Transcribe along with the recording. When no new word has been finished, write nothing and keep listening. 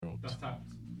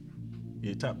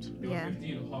You tapped. Yeah.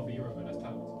 15, half a euro, but that's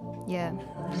tapped. Yeah.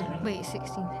 Wait,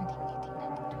 16.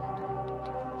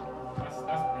 That's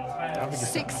entire.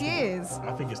 6 years.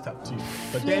 I think it's tapped too.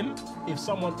 But then, if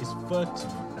someone is 30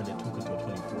 and they're talking to a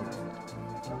 24,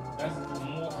 That's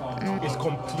more calm. it's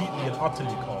completely and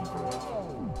utterly calm, bro.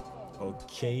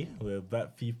 Okay, we're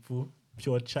back, people.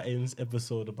 Pure Chattings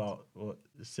episode about what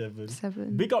 7.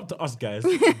 Big up to us, guys.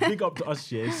 Big up to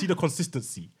us, yeah. See the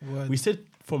consistency. Word. We said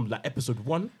from like episode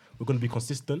 1 we're gonna be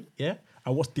consistent, yeah.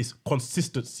 And what's this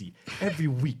consistency? Every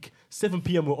week, 7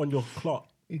 p.m. we're on your clock.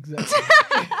 Exactly.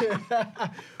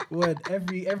 Word.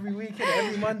 Every weekend,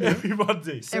 every Monday. Every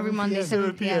Monday. Every Monday,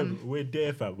 7 p.m. We're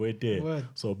there, fam. We're there. Word.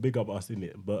 So big up us in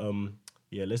it. But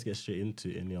yeah, let's get straight into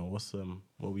it. And what's what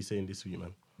are we saying this week,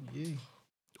 man? Yeah.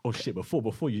 Oh shit!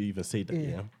 Before you even say that,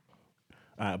 yeah.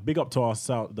 Big up to our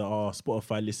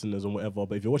Spotify listeners and whatever.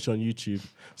 But if you're watching on YouTube,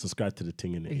 subscribe to the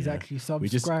thing in it. Exactly. Yeah?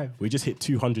 Subscribe. We just hit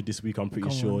 200 this week. I'm pretty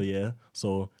Come sure. on. Yeah.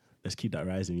 So let's keep that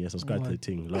rising. Yeah. Subscribe to the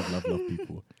thing. Love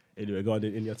people. Anyway, go on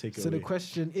in your take it So away. the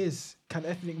question is, can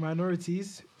ethnic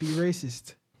minorities be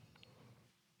racist?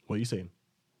 What are you saying?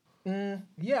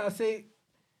 Yeah, I'd say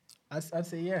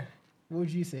yeah. What would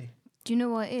you say? Do you know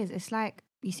what it is? It's like,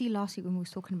 you see last week when we was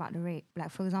talking about the rape,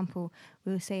 like for example,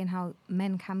 we were saying how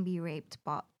men can be raped,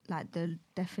 but like the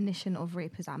definition of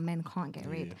rape is that men can't get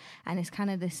raped. And it's kind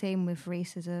of the same with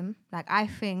racism. Like I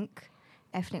think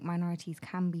ethnic minorities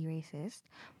can be racist,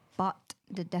 but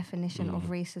the definition of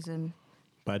racism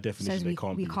By definition, says they we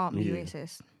can't be. can't be Yeah,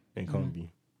 racist. They can't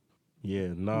be.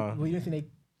 Yeah, nah. Well, you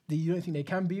don't think they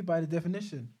can be by the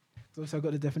definition? So I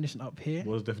got the definition up here.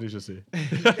 What does the definition say?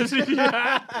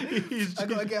 I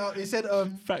got to get out. It said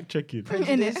Fact checking.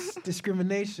 prejudice,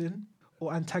 discrimination,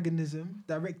 or antagonism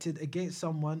directed against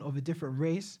someone of a different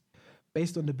race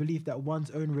based on the belief that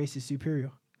one's own race is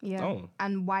superior. Yeah. Oh.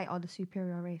 And white are the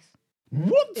superior race.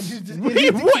 What?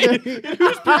 Wait, what? In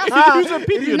whose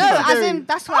opinion? No, as in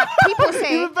that's what people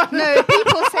say. No,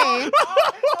 people say.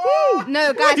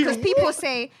 No, guys, because people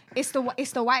say it's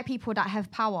the white people that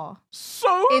have power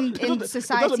So in it doesn't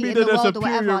society, mean in the they're world, or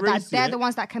superior whatever. That race, they're yeah? the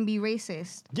ones that can be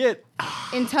racist Yeah.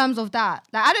 in terms of that.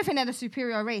 Like I don't think they're the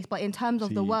superior race, but in terms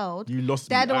of the See, world, you lost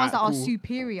they're me. the ones that Alright, are cool.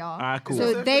 superior. Cool.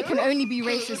 So they can only be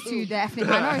racist to the ethnic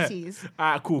minorities.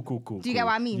 Cool. Do you get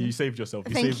what I mean? You saved yourself.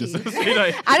 Thank saved you. yourself.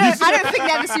 I don't think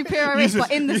they're the superior race,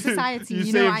 but in the society,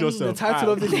 you know what I saved mean. yourself. The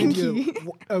title of the Thank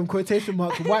video, quotation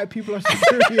marks, white people are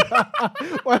superior.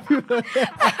 White people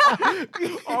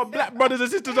Our black brothers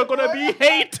and sisters are gonna be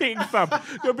hating, fam.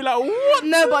 They'll be like, what?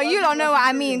 No, but you don't know what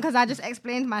I mean because I just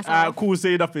explained myself. Cool.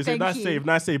 Say nothing. Say Thank nice you. save.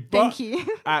 Nice save. But Thank you.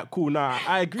 cool. Nah,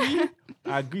 I agree.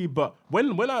 But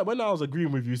when I was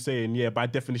agreeing with you saying by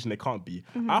definition they can't be,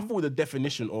 I thought the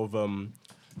definition of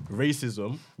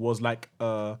racism was like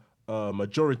a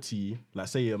majority, like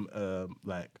say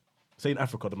say in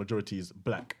Africa the majority is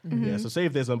black. Yeah. So say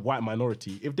if there's a white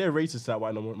minority, if they're racist to that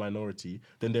white minority,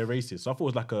 then they're racist. So I thought it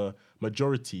was like a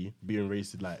majority being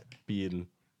racist, like being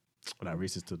like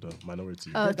racist to the minority.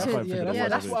 That's what I figured.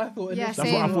 that's what I thought. Yeah, That's what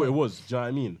I Same. thought it was. Do you know what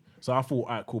I mean? So I thought,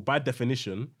 alright, cool. By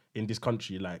definition, in this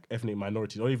country, like ethnic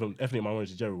minorities or even ethnic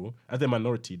minorities in general, as they're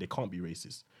minority, they can't be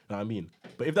racist. You know what I mean?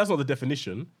 But if that's not the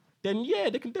definition, then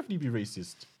they can definitely be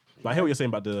racist. But I hear what you're saying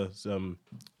about the I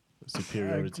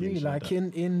superiority. agree. and shit Like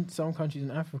that. in some countries in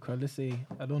Africa, let's say,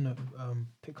 I don't know,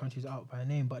 pick countries out by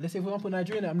name, but let's say for example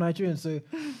Nigeria. I'm Nigerian, so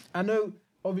I know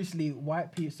obviously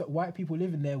white people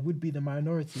living there would be the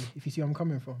minority. If you see where I'm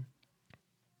coming from.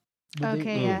 But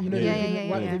Okay, yeah. You know, Yeah.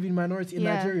 white living minority in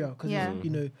Yeah. Nigeria, because Yeah. you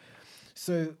know,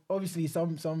 so obviously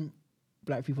some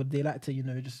black people they like to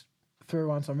just throw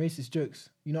around some racist jokes.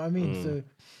 You know what I mean? So,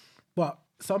 but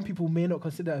some people may not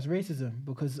consider it as racism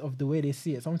because of the way they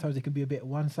see it. Sometimes it can be a bit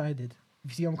one-sided.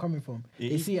 If you see where I'm coming from,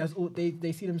 they see it as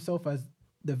they see themselves as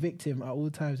the victim at all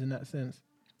times in that sense.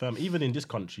 Even in this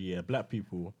country, black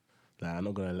people. Like, I'm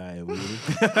not gonna lie. When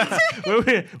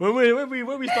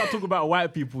we start talking about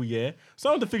white people,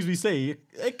 some of the things we say,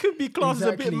 it could be classed as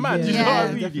a bit Exactly, mad. yeah. You know what I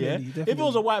Yeah, mean? definitely. If it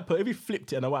was a white person, if we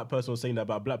flipped it and a white person was saying that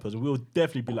about a black person, we'll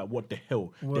definitely be like, "What the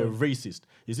hell? They're racist."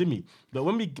 You see me? But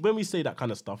when we say that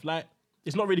kind of stuff, like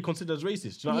it's not really considered as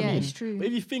racist. Do you know what I Yeah, mean? it's true. But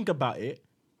if you think about it,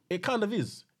 it kind of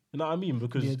is. You know what I mean?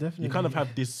 Because Yeah, you definitely. kind of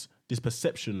have this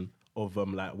perception of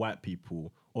like white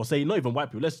people, or say not even white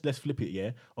people. Let's flip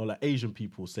it, or like Asian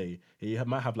people. Say you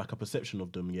might have like a perception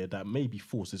of them, that may be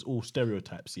false. It's all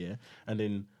stereotypes, and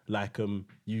then like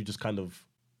you just kind of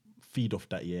feed off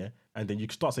that, and then you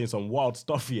start saying some wild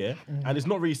stuff, and it's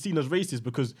not really seen as racist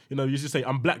because you just say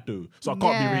I'm black though, so I can't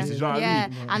be racist. You know what I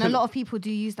mean? And a lot of people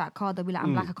do use that card. They'll be like,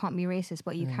 I'm black, I can't be racist,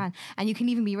 but you can, and you can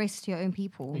even be racist to your own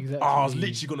people. Exactly. Oh, I was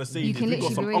literally gonna say You this. can We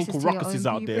got literally some be Uncle racist to your Ruckuses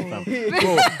own out there, fam. people.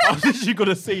 Bro, I was literally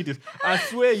gonna say this. I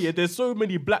swear, there's so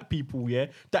many black people,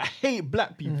 that hate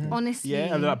black people. Honestly.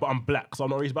 and they're like, but I'm black, so I'm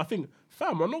not racist. But I think,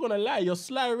 fam, I'm not gonna lie, you're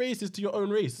sly racist to your own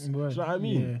race. Do you know what I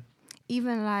mean? Yeah.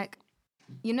 Even like,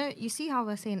 you see how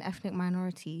we're saying ethnic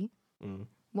minority.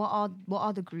 What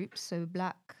are the groups? So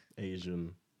black,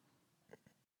 Asian.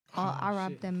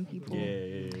 Arab, them people.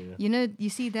 Yeah. You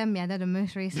see them, they're the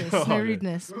most racist. Oh, No yeah.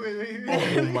 rudeness.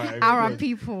 Oh my Arab God.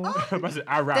 people. I said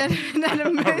Arab. they're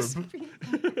the most.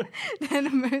 Arab. They're the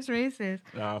most racist.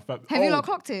 Fam. Have you not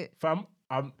clocked it? Fam,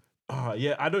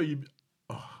 yeah, I know you.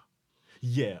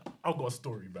 Yeah, I've got a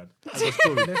story, man. I've got a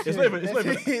story.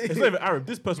 It's not even Arab.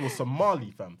 This person was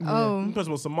Somali, fam. Oh. This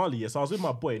person was Somali, yeah. So I was with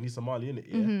my boy, and he's Somali, innit,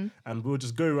 yeah. And we were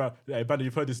just going around. Yeah, Banda,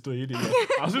 you've heard this story, innit?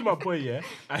 Yeah? I was with my boy, yeah,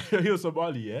 and he was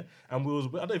Somali, yeah. And I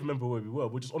don't even remember where we were.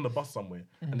 We were just on the bus somewhere.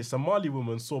 And the Somali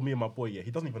woman saw me and my boy, yeah. He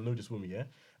doesn't even know this woman, yeah.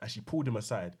 And she pulled him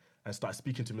aside and started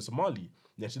speaking to him in Somali.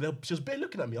 Yeah, she was barely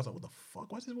looking at me. I was like, what the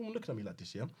fuck? Why is this woman looking at me like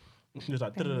this, yeah? And he was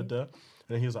like, da-da-da-da. And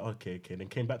then he was like, okay. And then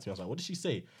came back to me. I was like, what did she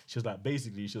say? She was like,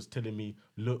 basically, she was telling me,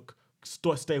 look,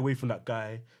 stay away from that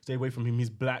guy. Stay away from him. He's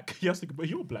black. He was like, but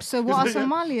you're black. So what are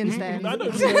Somalians then? I know.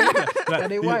 Are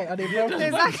they white? Are they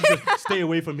brown? She said, stay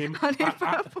away from him.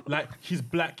 Like, he's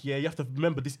black, yeah. You have to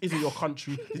remember, this isn't your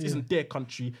country. This isn't their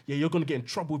country. Yeah, you're going to get in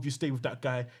trouble if you stay with that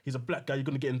guy. He's a black guy. You're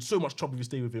going to get in so much trouble if you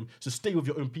stay with him. So stay with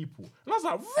your own people. And I was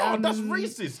like, wow, that's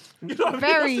racist. You know what I mean?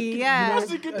 Very, yeah. I was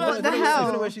thinking, What the I hell?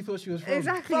 don't know where she thought she was from.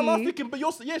 Exactly. Fam, I was thinking, but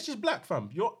she's black, fam.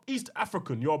 You're East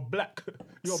African. You're black.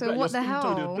 You're So black. what Your the skin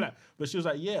tone is hell? black. But she was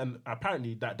like, yeah, and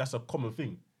apparently that's a common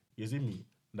thing. You see me?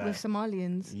 Like, With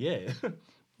Somalians. yeah.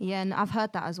 Yeah, and I've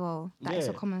heard that as well. That it's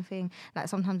a Yeah. common thing. Like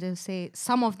sometimes they'll say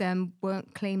some of them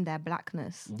won't claim their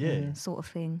blackness. Yeah. Sort of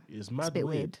thing. It's mad It's a bit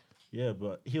weird. weird. Yeah,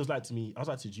 but he was like to me, I was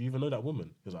like, do you even know that woman?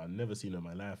 He was like, I've never seen her in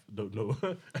my life. Don't know.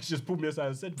 And she just pulled me aside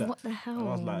and said that. What the hell? And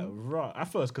I was like, right. At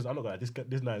first, because I'm not gonna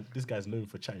lie, this guy's known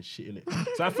for chatting shit, innit?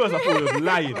 So at first I thought he was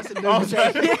lying.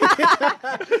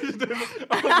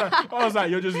 I was like,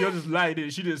 you're just lying,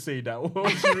 innit? She didn't say that. What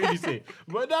did she really say?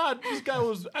 But nah, this guy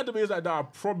was adamant. He was like, nah, I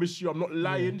promise you I'm not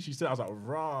lying. She said, I was like,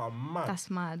 rah, man. That's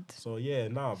mad. So yeah,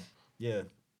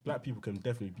 black people can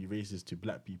definitely be racist to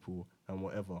black people and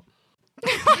whatever.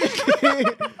 Why's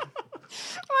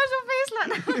your face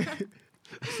like that?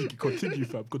 Continue,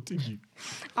 fam. Continue.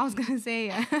 I was gonna say,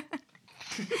 yeah.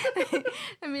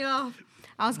 Let me laugh.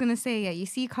 I was gonna say, yeah, you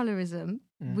see colorism.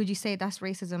 Would you say that's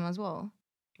racism as well?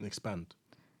 Expand.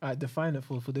 Define it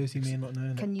for those who may not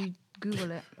know. Can you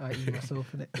Google it? I eat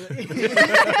myself in it.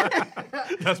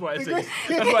 That's why I say.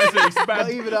 That's why I say expand.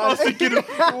 Not even I was thinking,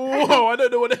 whoa, I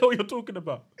don't know what the hell you're talking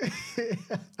about.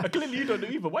 Clearly, you don't know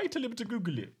either. Why are you telling me to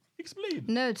Google it? Explain.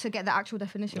 No, to get the actual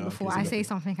definition Oh, okay, before so I that's say it.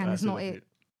 something and it's so not that's it.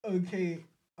 Okay.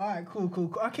 All right,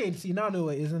 cool. Okay, see, now I know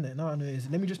what it is, isn't it? Now I know what it is.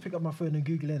 Let me just pick up my phone and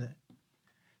Google it.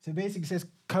 So basically it says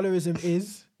colorism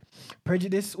is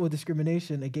prejudice or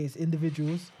discrimination against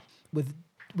individuals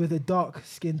with a dark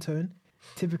skin tone,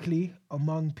 typically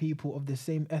among people of the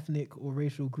same ethnic or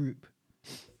racial group.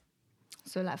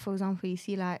 So, like, for example, you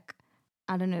see, like,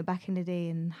 I don't know, back in the day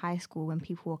in high school when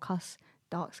people were cuss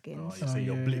dark skins. You say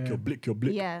you're blick.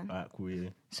 Yeah. Alright, cool, yeah.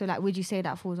 So, like, would you say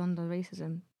that falls under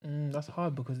racism? That's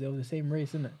hard because they're the same race,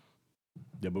 isn't it?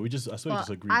 Yeah, but we just But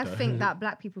agreed I that. think that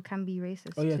black people can be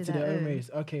racist. Oh yeah, to to their own race.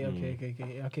 Okay.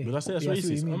 But I say that's Yeah, I see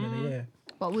what racist. you mean, then,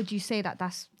 But would you say that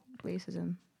that's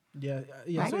racism? yeah.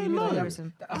 Like, I see what you mean.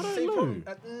 colorism? I don't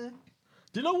know.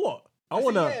 Do you know what? I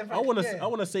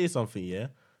wanna say something, yeah.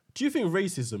 Do you think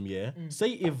racism, yeah?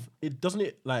 Say if it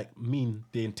doesn't like mean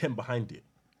the intent behind it.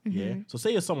 Yeah. So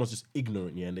say if someone's just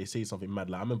ignorant, yeah, and they say something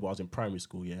mad. Like I remember I was in primary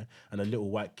school, yeah, and a little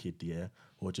white kid, yeah,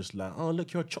 or just like, oh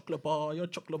look, you're a chocolate bar, yeah.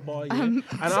 And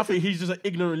I think he's just an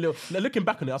ignorant little. Now, looking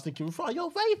back on it, I was thinking, right, you're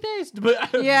rapist.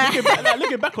 But Yeah.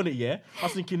 looking back on it, yeah, I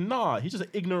was thinking, nah, he's just an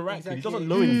ignorant white kid. He doesn't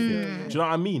know anything. Do you know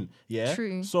what I mean? Yeah.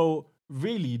 True. So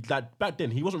really, like back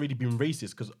then, he wasn't really being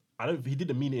racist because he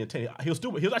didn't mean it intent. He was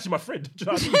actually my friend. Do you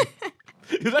know what I mean?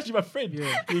 He was actually my friend.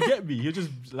 Yeah. You get me? You're just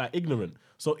like ignorant.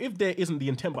 So if there isn't the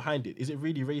intent behind it, is it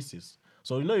really racist?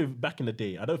 So back in the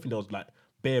day, I don't think there was like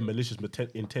bare malicious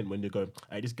intent when you're going,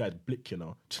 hey, this guy's blick, you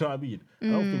know? Do you know what I mean? I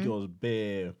don't think it was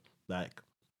bare like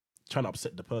trying to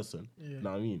upset the person. You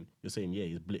know what I mean? You're saying, yeah,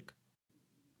 he's blick.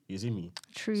 You see me?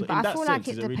 True, So but in I that feel sense, like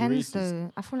it is it really depends racist?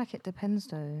 though. I feel like it depends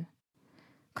though.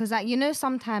 Because, like, you know,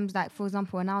 sometimes, like, for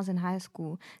example, when I was in high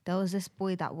school, there was this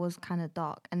boy that was kind of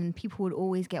dark, and then people would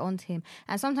always get onto him.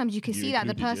 And sometimes you can You see that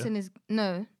the included, yeah? person is...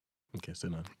 No. Okay, so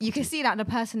no. You can see that the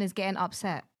person is getting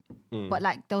upset, but,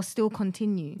 like, they'll still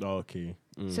continue. Oh, okay.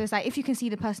 So it's like, if you can see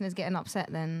the person is getting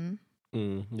upset, then...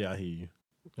 Yeah, I hear you.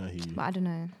 But I don't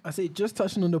know. I say, just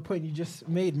touching on the point you just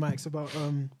made, Max, about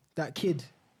that kid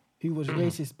who was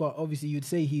racist, but obviously you'd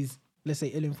say he's, let's say,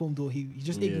 ill-informed or he's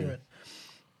just ignorant.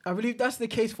 I believe that's the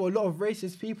case for a lot of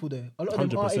racist people, though. A lot of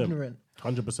them are 100%. ignorant.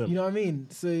 100%. You know what I mean?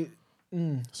 So,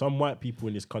 Some white people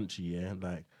in this country, yeah,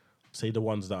 like, say the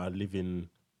ones that are living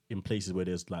in places where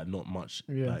there's, like, not much,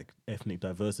 like, ethnic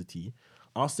diversity,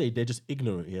 I'll say they're just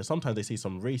ignorant, yeah. Sometimes they say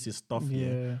some racist stuff,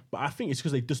 yeah. But I think it's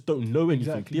because they just don't know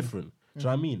anything different. Do you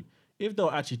know what I mean? If they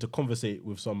were actually to conversate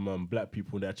with some black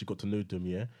people and they actually got to know them,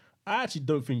 yeah, I actually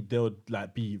don't think they'll,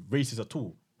 like, be racist at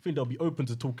all. I think they'll be open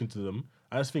to talking to them.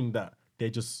 I just think that they're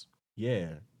just,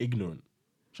 ignorant.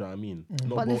 Do you know what I mean?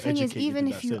 Not But the thing is, well-educated even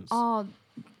in if that you sense. are,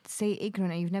 say,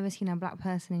 ignorant and you've never seen a black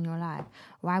person in your life,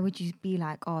 why would you be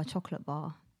like, oh, chocolate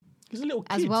bar? He's a little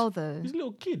kid. As well, though. He's a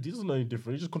little kid. He doesn't know any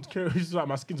different. He just continues. He's like,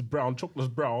 my skin's brown,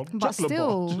 chocolate's brown. But chocolate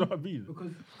still- bar. Do you know what I mean?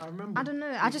 because I remember... I don't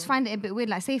know. I just find it a bit weird.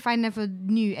 Like, say if I never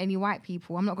knew any white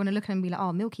people, I'm not going to look at them and be like,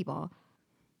 oh, Milky Bar.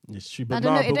 It's true, but I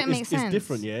don't know, it but don't make it's sense.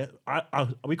 different, yeah.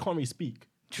 We can't really speak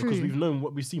because True.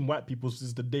 we've seen white people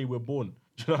since the day we're born.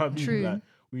 Do you know what I mean? True. Like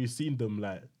we've seen them,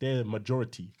 like they're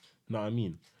majority. You know what I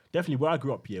mean? Definitely, where I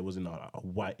grew up here was in a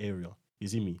white area. You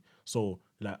see me? So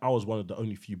like I was one of the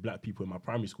only few black people in my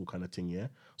primary school, kind of thing. Yeah.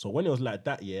 So when it was like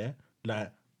that, yeah,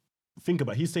 like think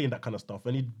about it, he's saying that kind of stuff,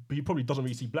 and he probably doesn't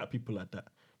really see black people like that.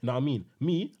 You know what I mean?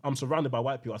 Me, I'm surrounded by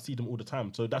white people. I see them all the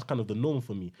time. So that's kind of the norm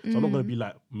for me. So I'm not going to be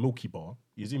like Milky Bar.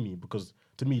 You see me? Because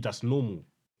to me, that's normal.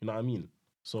 You know what I mean?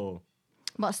 So...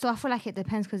 But still, I feel like it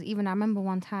depends because even I remember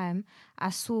one time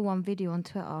I saw one video on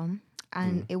Twitter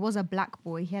and it was a black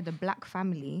boy. He had a black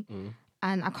family.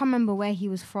 And I can't remember where he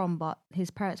was from, but his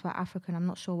parents were African. I'm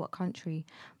not sure what country.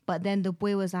 But then the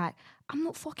boy was like, I'm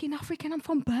not fucking African. I'm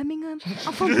from Birmingham.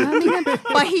 I'm from Birmingham.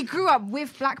 But he grew up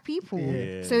with black people.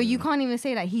 Yeah. So you can't even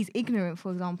say that he's ignorant,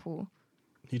 for example.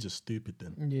 He's just stupid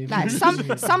then. Yeah, Like some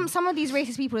of these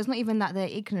racist people, it's not even that they're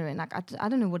ignorant. Like I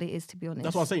don't know what it is, to be honest.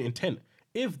 That's what I'm saying, intent.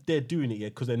 If they're doing it, yeah,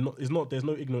 because there's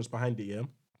no ignorance behind it, yeah,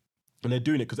 and they're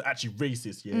doing it because they're actually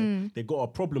racist, yeah, they got a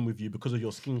problem with you because of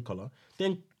your skin color,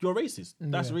 then you're racist.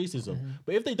 That's racism.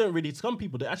 But if they don't really, some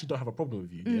people, they actually don't have a problem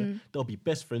with you, yeah, they'll be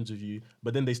best friends with you,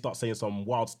 but then they start saying some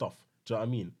wild stuff. Do you know what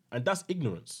I mean? And that's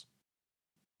ignorance.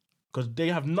 Because they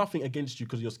have nothing against you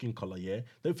because of your skin color, yeah?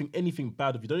 They don't think anything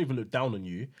bad of you. They don't even look down on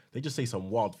you. They just say some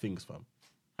wild things, fam.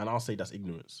 And I'll say that's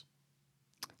ignorance.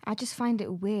 I just find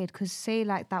it weird because say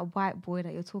like that white boy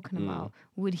that you're talking about,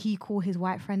 would he call his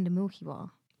white friend a Milky Bar?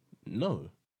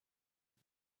 No.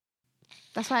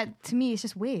 That's why to me it's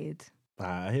just weird.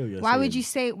 I hear what you're Why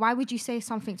saying. would you say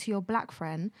something to your black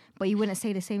friend, but you wouldn't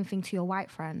say the same thing to your white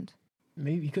friend?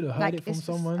 Maybe you could have heard Like, it from it's just-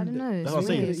 someone. I don't know. That's what I'm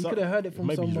saying. You could have heard it from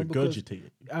Maybe someone he's because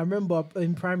regurgitating. I remember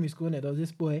in primary school, there was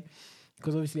this boy,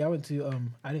 because obviously I went to,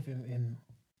 I live in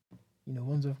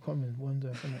Wandsworth Common,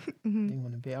 Wandsworth, I didn't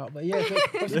want to be out. But yeah, so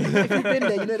obviously, if you've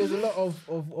been there, there's a lot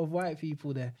of white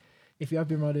people there, if you have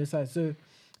been around the side. So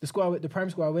the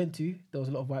primary school I went to, there was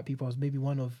a lot of white people. I was maybe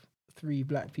one of 3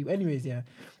 black people. Anyways, yeah.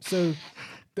 So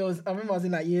I remember I was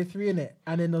in like year 3 in it,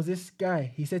 and then there was this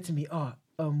guy, he said to me,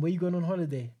 where you going on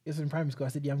holiday? It was in primary school. I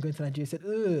said, yeah, I'm going to Nigeria. He said,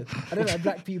 ugh, I don't like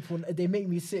black people. They make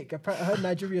me sick. I heard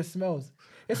Nigeria smells.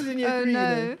 This was in year 3,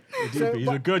 no. He's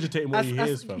regurgitating what he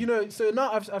hears, fam. So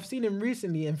now I've seen him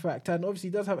recently, in fact, and obviously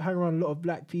he does hang around a lot of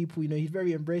black people. He's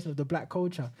very embracing of the black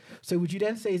culture. So would you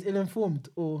then say he's ill-informed,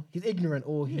 or he's ignorant,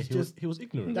 or he's he was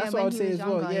ignorant. Yeah, That's when what I'd he say was as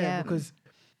well. younger, Yeah, yeah. because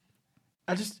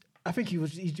I think he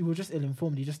was just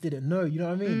ill-informed. He just didn't know. You know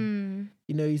what I mean?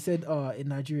 He said, in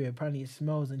Nigeria apparently it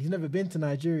smells, and he's never been to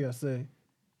Nigeria, so he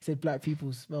said black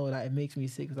people smell like it makes me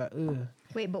sick. It's like, ugh.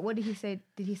 Wait, but what did he say?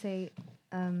 Did he say?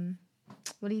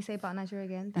 What did he say about Nigeria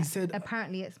again? He said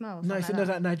apparently it smells. no. He said like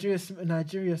no, like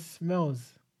Nigeria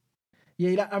smells.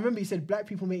 Yeah, I remember he said black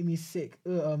people make me sick.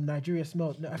 Nigeria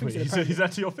smells. No, I think Wait, he said he's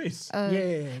that to your face?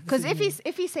 yeah. Because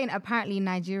if he's saying apparently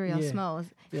Nigeria Yeah. smells,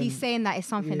 Then- he's saying that it's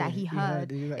something yeah, that he he heard,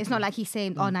 heard. exactly. It's not like he's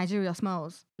saying, "Oh, Nigeria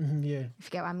smells." Yeah. If you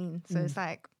get what I mean. So it's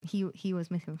like he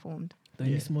was misinformed. Don't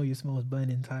you smell your smells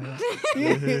burning tires?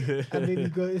 And then you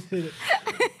go into it.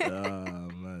 Ah,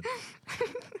 man.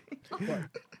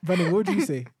 Vanna, what would you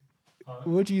say? What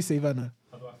would you say, Vanna?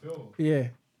 How do I feel? Yeah.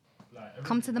 Like,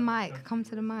 Come to the mic. Come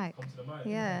to the mic. Come to the mic.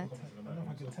 Yeah.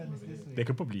 Come to the mic. They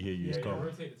could probably hear you. Yeah, It's yeah, calm.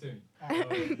 rotate the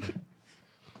thing.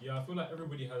 Yeah, I feel like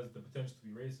everybody has the potential to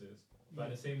be racist, but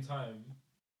at the same time,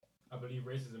 I believe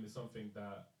racism is something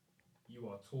that you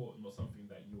are taught, not something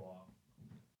that you are.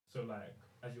 So like,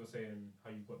 as you were saying, how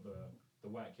you've got the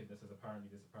white kid that says apparently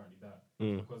this, apparently that,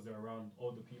 because they're around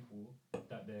older people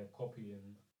that they're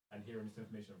copying and hearing this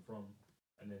information from,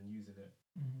 and then using it.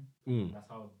 And that's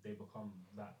how they become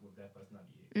that with their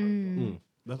personality.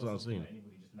 That's what I'm saying.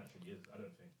 Anybody just naturally is, I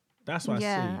don't think. That's why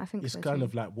Yeah, I I say think it's so kind too.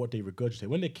 of like what they regurgitate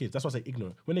when they're kids. That's why I say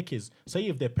ignorant. When they're kids, say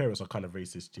if their parents are kind of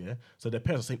racist, yeah. So their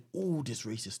parents are saying all this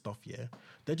racist stuff, yeah.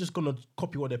 They're just gonna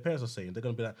copy what their parents are saying. They're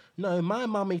gonna be like, no, my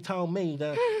mummy told me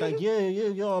that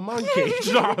you're a monkey. Do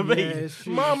you know what I mean? it's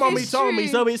true. My mummy It's told me,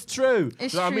 true. so it's true.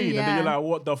 It's Do you know what I true, mean? And then you're yeah. like,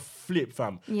 what the flip,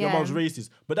 fam? Your Yeah. mum's racist,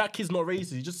 but that kid's not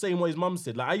racist. He's just saying what his mum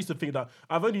said. Like I used to think that.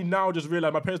 I've only now just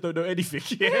realized my parents don't know anything.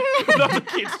 Yeah, when I was a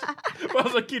kid. When I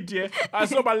was a kid, yeah, I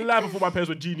saw my life before my parents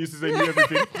were geniuses and knew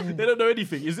everything. They don't know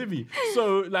anything, you see me?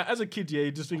 So, like, as a kid, yeah,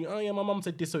 you just think, oh yeah, my mum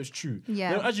said this, so it's true.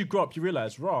 Yeah. Then as you grow up, you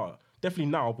realize, rah,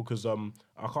 definitely now because I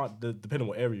can't depending on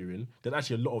what area you're in, there's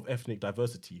actually a lot of ethnic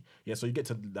diversity. Yeah, so you get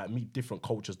to like meet different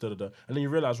cultures, and then you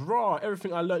realize, rah,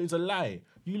 everything I learned is a lie.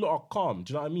 You lot are calm.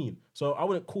 Do you know what I mean? So I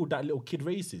wouldn't call that little kid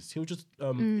racist. He was just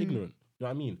ignorant. You know what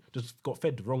I mean? Just got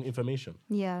fed the wrong information.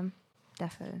 Yeah,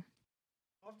 definitely.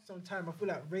 After some time, I feel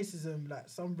like racism, like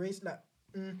some race, like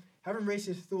having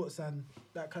racist thoughts and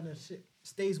that kind of shit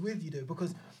stays with you though,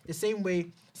 because the same way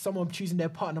someone choosing their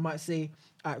partner might say,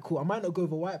 alright, cool, I might not go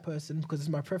with a white person because it's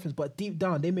my preference, but deep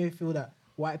down they may feel that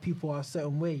white people are a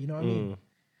certain way, you know what I mean?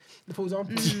 For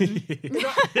example, no, do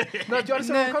you understand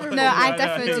where I'm coming from? No, I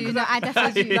definitely do. No, I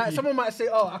definitely do. Like someone might say,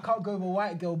 oh, I can't go with a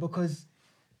white girl because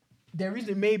their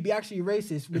reason may be actually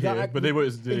racist without Yeah, but they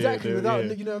won't- yeah, exactly they- without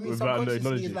yeah, you know what I mean. without Subconsciously,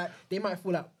 acknowledging. it's like they might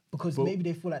feel like because But maybe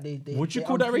they feel like they would you they're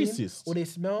call that unclean racist? or they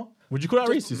smell. Would you call that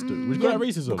racist though? Would you call that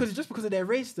racism? Because of their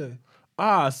race though.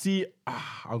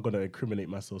 I'm gonna incriminate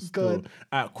myself still. Good.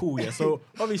 Cool, yeah. So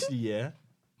obviously, yeah,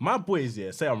 my boys,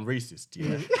 yeah, say I'm racist,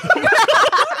 yeah.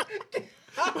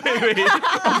 wait,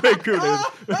 I'm gonna incriminate.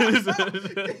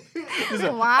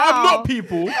 Listen, Wow. I'm not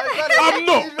people. I'm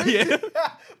not, yeah.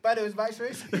 But it was vice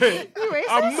racist. Racist?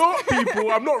 I'm not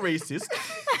people. I'm not racist.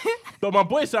 But my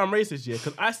boys say I'm racist, yeah,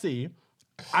 because I say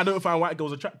I don't find white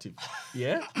girls attractive.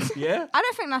 Yeah, yeah. I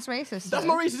don't think that's racist. That's though.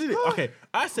 not racist, is it? Okay,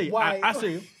 I say Why? I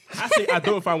say I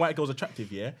don't find white girls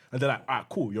attractive, yeah, and they're like,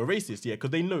 cool, you're racist, yeah,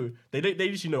 because they know they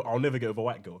usually know I'll never get over a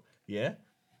white girl, yeah.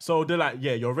 So they're like,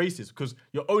 yeah, you're racist because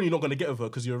you're only not gonna get over her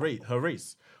because you're her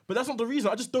race. But that's not the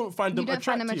reason. I just don't find them don't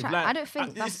find them attractive. attract- Like, I don't think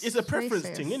it's that's a preference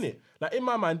racist. thing, innit? Like in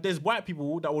my mind, there's white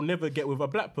people that will never get with a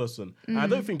black person. And I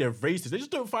don't think they're racist. They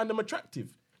just don't find them attractive.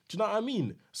 Do you know what I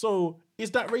mean? So is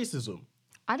that racism?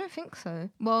 I don't think so.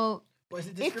 Well, But is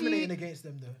it If you- discriminating against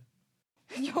them though?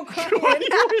 you're crying. Why are you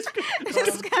always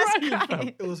This guy's crying,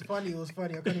 crying. It was funny.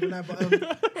 I can't even lie.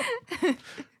 But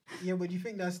yeah, but do you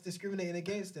think that's discriminating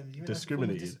against them? Do you think that's a form of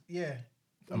Discriminating? yeah.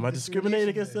 Am I discriminating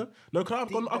against them? them? No, because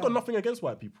I've got nothing against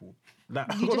white people.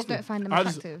 Like, I've You got just nothing. don't find them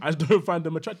I just don't find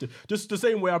them attractive. Just the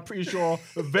same way I'm pretty sure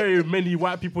very many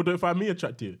white people don't find me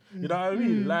attractive. You know what I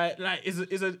mean? Like is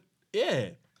a yeah.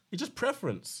 It's just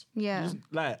preference. Yeah. Just,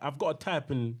 like I've got a type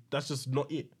and that's just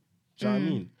not it. Do you know what I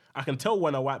mean? I can tell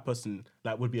when a white person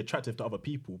like would be attractive to other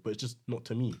people, but it's just not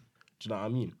to me. Do you know what I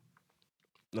mean?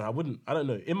 No, I don't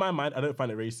know. In my mind, I don't find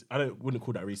it racist. Wouldn't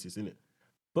call that racist, innit?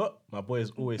 But my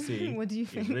boys always say What do you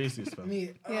it's think? racist, fam.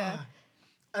 Me, Yeah.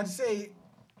 I'd say.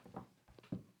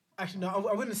 Actually, no,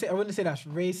 I wouldn't say that's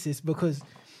racist because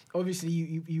obviously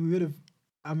you would have.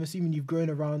 I'm assuming you've grown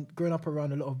up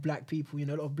around a lot of black people, you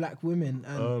know, a lot of black women,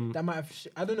 and that might have.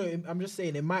 I don't know. I'm just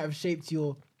saying it might have shaped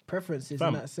your preferences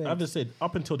Fam, in that sense. I've just said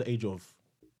up until the age of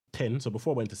 10, so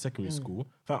before I went to secondary school,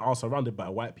 fam, I was surrounded by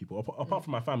white people. Apart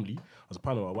from my family, I was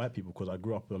surrounded by white people because I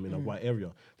grew up in a white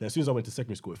area. Then as soon as I went to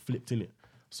secondary school, it flipped in it.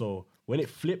 So when it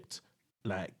flipped,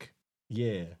 like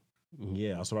yeah,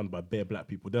 I was surrounded by bare black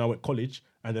people. Then I went college,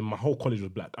 and then my whole college was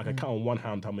black. I can count on one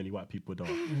hand how many white people there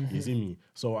are. You see me?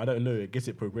 So I don't know. I guess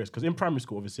it progressed because in primary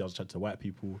school, obviously, I was attracted to white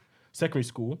people. Secondary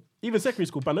school,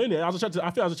 but no, I think I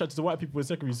was attracted to white people in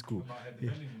secondary school.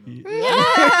 Like,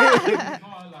 Yeah.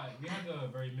 we had a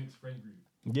very mixed friend group.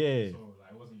 Yeah. So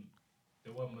like,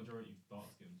 there were majority dark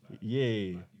skins. Like,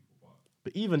 Yeah. black people,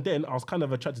 But even then, I was kind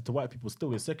of attracted to white people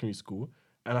still in secondary school.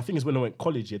 And I think it's when I went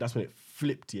college, yeah, that's when it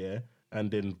flipped, yeah. And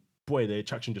then, boy, the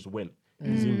attraction just went.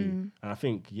 You see me? And I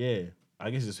think, yeah, I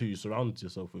guess it's who you surround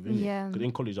yourself with, innit? Yeah. Because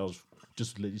in college, I was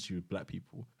just literally with black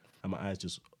people. And my eyes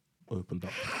just opened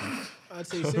up. I'd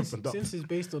say Opened up. since it's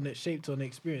based on it, shaped on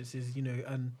experiences, you know,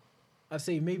 and I'd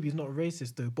say maybe it's not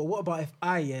racist though. But what about if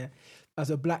I, as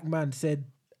a black man, said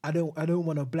I don't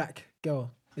want a black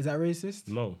girl? Is that racist?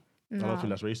 No. I don't think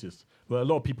that's racist. But a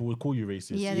lot of people would call you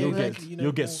racist. Yeah, they you'll would. get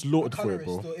you'll get slaughtered for it,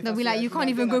 bro. They'll be like, you can't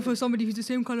even go for somebody who's the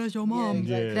same color as your mom.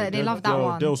 exactly. They love that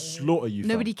one. They'll slaughter you.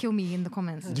 Nobody kill me in the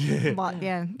comments. But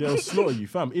yeah. They'll slaughter you,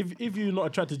 fam. If you're not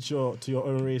attracted to your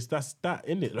own race, that's that,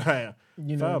 innit?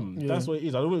 Like, fam, that's what it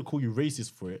is. I don't want to call you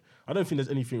racist for it. I don't think there's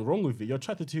anything wrong with it. You're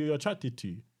attracted to who you're attracted to.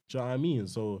 Do you know what I mean?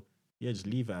 So yeah, just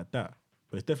leave it at that.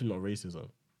 But it's definitely not racism.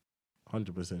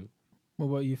 100%. What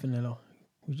about you, Fenella?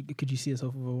 Could you see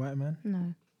yourself with a white man?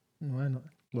 No. Why not?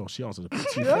 Well, she answered a bit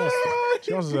too fast.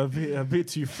 She answered a bit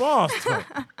too fast. Man.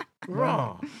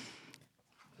 Rah.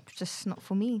 It's just not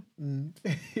for me.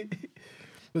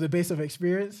 With a base of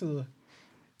experience or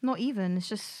Not even. It's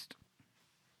just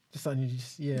something you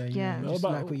just you Yeah. know, just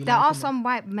What like about- what you there like, are innit? some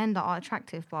white men that are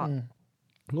attractive, but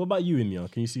What about you,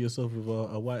 Inya? Can you see yourself with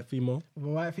a white female? With a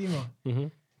white female. Mm-hmm.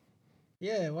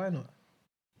 Yeah, why not?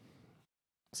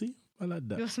 See, I like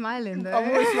that. you're smiling though. I'm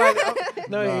always like,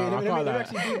 no, Nah, I let me can't lie.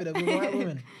 actually do it with a white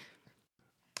woman.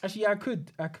 Actually, I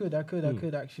could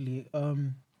actually.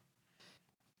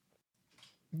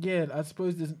 Yeah, I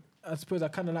suppose I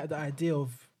kind of like the idea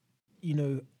of, you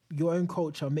know, your own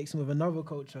culture mixing with another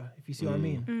culture. If you see what I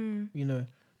mean, you know.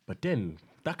 But then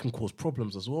that can cause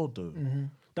problems as well, though. Mm-hmm.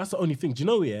 That's the only thing. Do you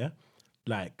know? Yeah,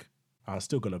 like I'm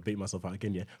still gonna bait myself out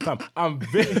again. Yeah, fam, I'm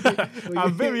very,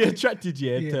 I'm very attracted.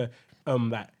 Yeah, to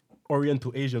like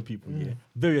Oriental Asian people. Yeah,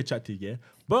 very attracted. Yeah,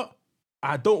 but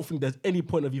I don't think there's any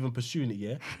point of even pursuing it.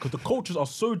 Yeah, because the cultures are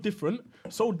so different.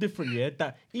 Yeah,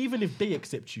 that even if they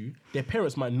accept you, their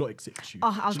parents might not accept you.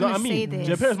 Oh, I was Do you know gonna what I mean? say this.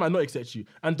 Their parents might not accept you.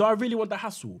 And do I really want the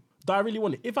hassle? Do I really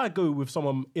want it? If I go with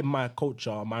someone in my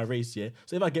culture, my race, yeah.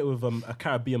 So if I get with a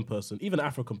Caribbean person, even an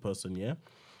African person, yeah,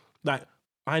 like,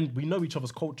 and we know each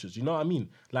other's cultures. You know what I mean?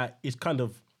 Like, it's kind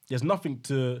of there's nothing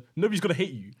to. Nobody's gonna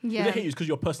hate you. Yeah. They hate you because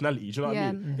your personality. Do you know what I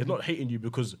Yeah. mean? It's not hating you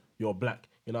because you're black.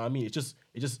 You know what I mean? It's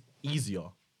just easier.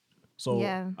 So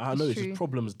Yeah, I it's know there's true. just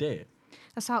problems there.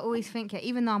 That's how I always think. Yeah,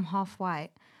 even though I'm half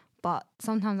white, but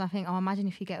sometimes I think, oh, imagine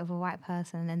if you get with a white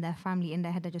person and their family in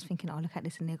their head, they're just thinking, oh, look at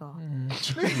this nigga.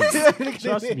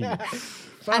 Trust me.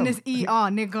 And this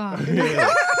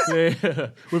nigga. Yeah.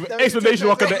 With an explanation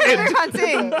mark at the end. I'm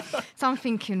saying. So I'm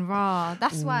thinking, rah.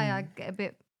 That's why I get a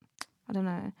bit, I don't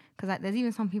know. Because like, there's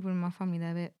even some people in my family that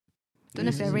are a bit, don't know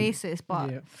if they're racist,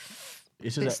 but Yeah.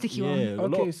 It's Bit just sticky yeah, one. a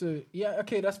lot- Okay, so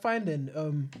okay, that's fine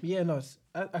then. Yeah, no,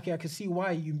 okay, I can see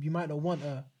why you might not want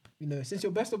a, you know, since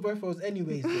you're best of both worlds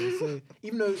anyways. Though, so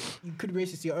even though you could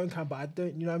race to your own kind, but I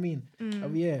don't, you know what I mean?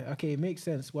 Yeah, okay, it makes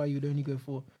sense why you'd only go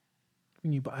for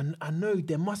you. But I know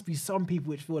there must be some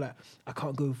people which feel like I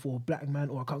can't go for a black man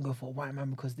or I can't go for a white man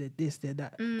because they're this, they're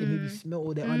that. They maybe smell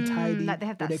or they're untidy. like they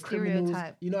have or that they're criminals.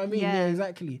 stereotype. You know what I mean? Yeah. Yeah,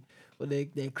 exactly. Or they're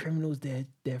criminals, they're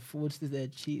fraudsters, they're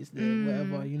cheats, they're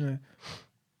whatever, you know.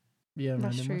 Yeah, man,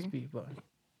 That's there true. must be, but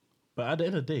But at the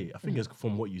end of the day, I think it's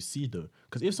from what you see though.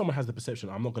 Because if someone has the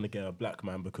perception, I'm not gonna get a black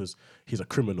man because he's a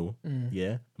criminal,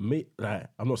 yeah. Like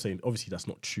I'm not saying obviously that's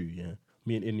not true, yeah.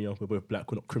 Me and India, we're both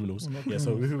black, we're not criminals.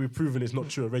 So we've proven it's not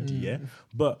true already, yeah.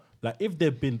 But like if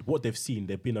they've been what they've seen,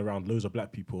 they've been around loads of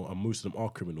black people and most of them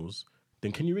are criminals,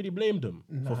 then can you really blame them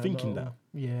for thinking that?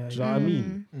 Yeah, Do you know what I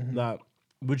mean? Like,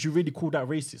 would you really call that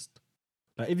racist?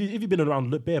 Like, if you've been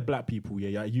around bare black people, yeah,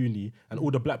 you're at uni, and all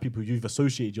the black people you've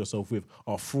associated yourself with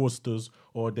are fraudsters,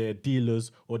 or they're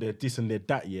dealers, or they're this and they're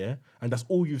that, yeah, and that's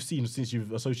all you've seen since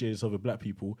you've associated yourself with black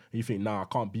people, and you think, nah, I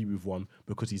can't be with one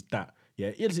because he's that,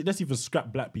 yeah. Let's even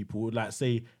scrap black people, like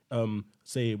say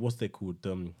what's they called,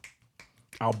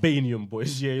 Albanian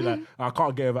boys, yeah, like I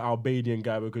can't get with an Albanian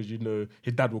guy because you know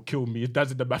his dad will kill me. His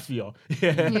dad's in the mafia,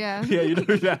 yeah, you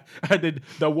know that. And then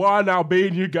the one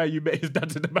Albanian guy you met, his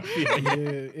dad's in the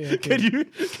mafia. yeah.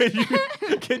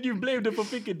 Okay. Can you blame them for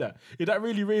thinking that? Is that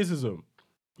really racism?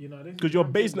 You know, Because you're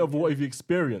basing it off what you've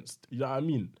experienced. You know what I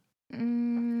mean?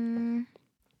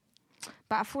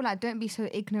 But I feel like don't be so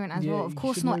ignorant as Yeah, well. Of you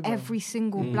course, should know not better. every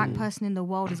single black person in the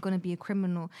world is going to be a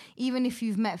criminal. Even if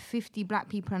you've met 50 black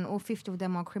people and all 50 of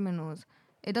them are criminals,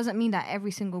 it doesn't mean that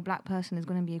every single black person is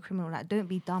going to be a criminal. Like, don't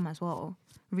be dumb as well,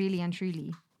 really and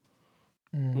truly.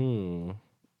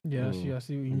 Yeah, I see what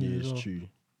you mean. Yeah, as well. it's true.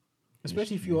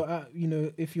 Especially if you're at, you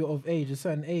know, if you're of age, a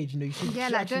certain age, you know, you should, Yeah,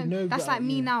 should like actually know. don't. That's better, like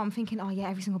me yeah. now. I'm thinking, oh yeah,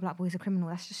 every single black boy is a criminal.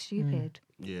 That's just stupid.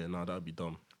 Yeah, no, that would be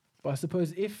dumb. But I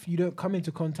suppose if you don't come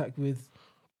into contact with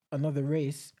another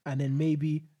race, and then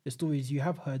maybe the stories you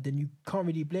have heard, then you can't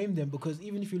really blame them, because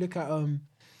even if you look at on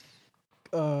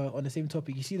the same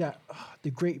topic, you see that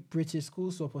the Great British School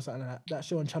Swap or something like that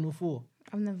show on Channel 4.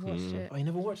 I've never watched it. Oh, you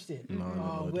never watched it? No, I never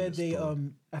heard where of they this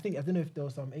story. I don't know if there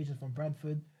was some Asians from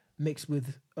Bradford mixed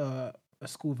with a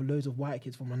school with loads of white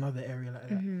kids from another area like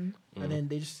that, and then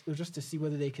it was just to see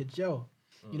whether they could gel.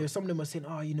 You know, some of them are saying,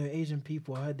 oh, you know, Asian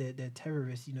people, I heard they're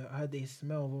terrorists. You know, I heard they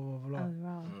smell, blah, blah, blah. Oh,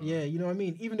 wow. Yeah, you know what I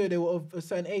mean? Even though they were of a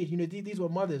certain age, you know, these were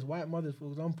mothers, white mothers, for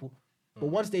example. But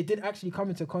once they did actually come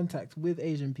into contact with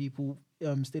Asian people,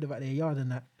 stayed about their yard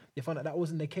and that, they found out that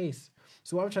wasn't the case.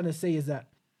 So what I'm trying to say is that,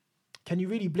 can you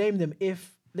really blame them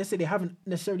if, let's say they haven't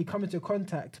necessarily come into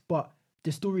contact, but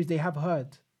the stories they have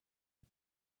heard,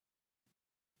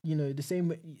 you know, the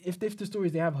same, if the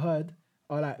stories they have heard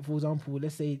are like, for example,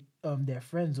 let's say their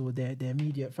friends or their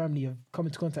immediate family have come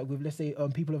into contact with, let's say,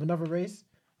 people of another race,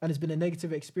 and it's been a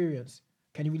negative experience,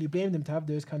 can you really blame them to have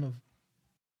those kind of,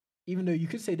 even though you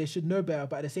could say they should know better,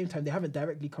 but at the same time, they haven't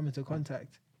directly come into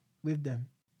contact with them?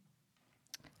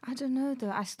 I don't know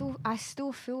though. I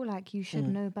still feel like you should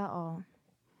know better.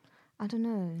 I don't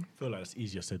know. I feel like it's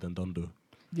easier said than done, though.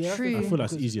 Yeah, True. I feel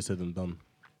like it's easier said than done.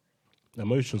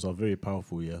 Emotions are very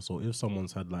powerful, yeah. So if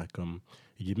someone's had like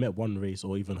you met one race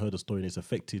or even heard a story and it's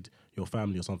affected your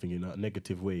family or something in a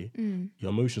negative way, your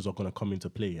emotions are gonna come into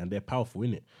play and they're powerful,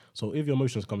 innit? So if your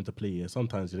emotions come into play, yeah,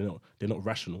 sometimes they're not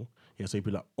rational. Yeah, so you'd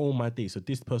be like, oh my day, so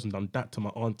this person done that to my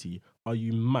auntie. Are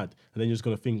you mad? And then you're just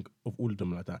gonna think of all of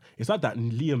them like that. It's like that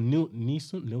Liam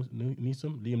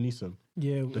Neeson.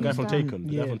 Yeah, The guy from that? Taken.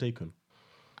 The Yeah. guy from Taken.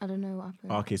 I don't know what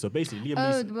happened. Okay, so basically Liam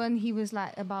Oh, Neeson. when he was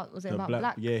like about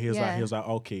black? Yeah, he was like,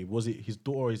 okay, was it his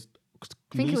daughter or his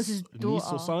I think it was his niece or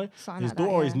daughter, something? something His like daughter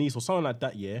that, or his yeah. niece or something like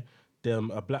that, yeah.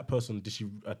 A black person, did she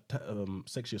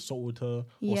sexually assaulted her or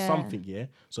Yeah. something, yeah?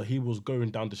 So he was going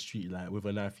down the street like with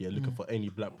a knife, yeah, looking for any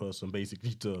black person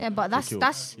basically to Yeah, but to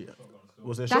that's kill. Yeah.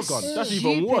 Was there a that's shotgun? That's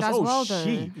even stupid worse. as Oh well, though.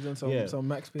 shit. He's on Yeah. some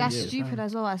Max Payne. that's shit. stupid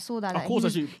as well. I saw that. Of Like,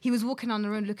 course, he was walking on the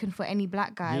road looking for any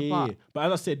black guy, Yeah, but but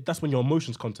as I said, that's when your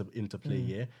emotions come into play,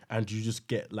 yeah, and you just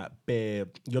get like bare.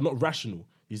 You're not rational.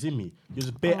 You see me? You're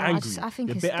just bare angry. I think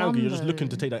you're it's bare angry. dumb, You're just looking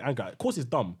to though. take that anger. Of course, it's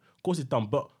dumb.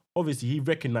 But obviously, he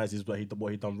recognizes what he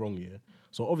done wrong. Yeah.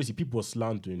 So obviously, people were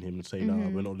slandering him and saying, "Nah,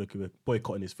 we're not looking. We're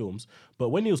boycotting his films." But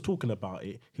when he was talking about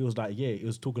it, he was like, "Yeah, he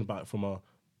was talking about it from a."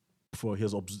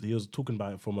 He was talking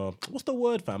about it from a, what's the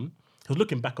word, fam? He was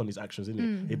looking back on his actions,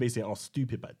 innit? He basically, I was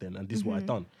stupid back then, and this is what I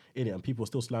done, innit? And people are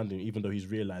still slandering, even though he's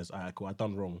realized, alright, cool, I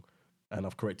done wrong, and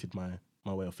I've corrected my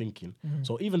way of thinking.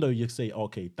 So even though you say,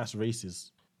 okay, that's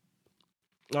racist,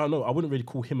 I don't know, I wouldn't really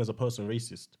call him as a person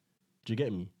racist. Do you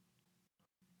get me?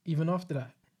 Even after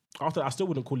that. After that, I still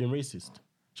wouldn't call him racist.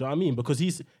 Do you know what I mean?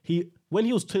 Because when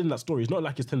he was telling that story, it's not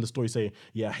like he's telling the story saying,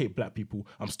 yeah, I hate black people,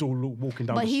 I'm still walking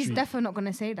down but the he's street. definitely not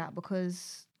gonna say that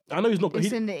because I know he's not.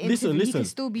 It's in the interview. He can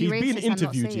still be he's racist being and not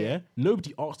interviewed. say Yeah, it.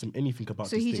 nobody asked him anything about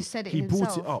So this he thing. just said it He brought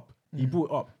himself. it up. He brought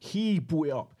it up. He brought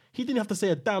it up. He didn't have to say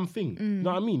a damn thing. You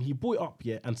know what I mean? He brought it up,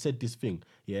 yeah, and said this thing,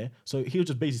 yeah. So he was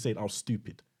just basically saying, "I was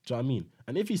stupid." Do you know what I mean?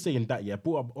 And if he's saying that, yeah,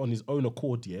 brought up on his own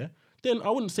accord, yeah, then I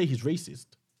wouldn't say he's racist.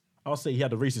 I'll say he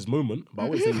had a racist moment, but I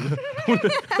wouldn't say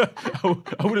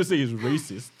I wouldn't say he's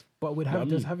racist. But Know what I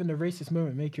does mean? having a racist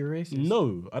moment make you a racist?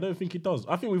 No, I don't think it does.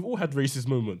 I think we've all had racist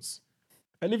moments.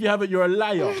 And if you haven't, you're a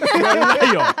liar. You're a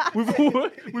liar.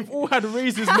 We've all had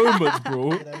racist moments,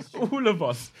 bro. All of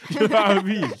us. You know what I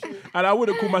mean? And I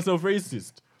wouldn't call myself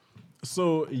racist.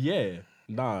 So yeah,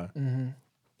 nah.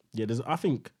 Yeah, I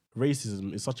think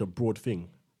racism is such a broad thing.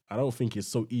 I don't think it's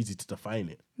so easy to define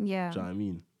it. yeah. Do you know what I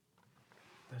mean?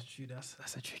 That's true.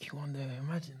 That's a tricky one there.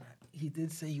 Imagine that. He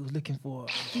did say he was looking for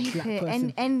a Deep black it.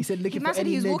 person. And he said looking for said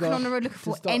any he was walking nigger on the road looking to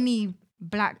for start- any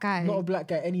black guy. Not a black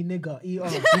guy, any nigger.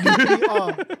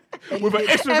 ER. Any With an nigger-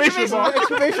 exclamation mark.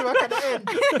 Exclamation mark at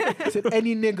the end. He said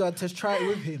any nigger to try it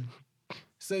with him.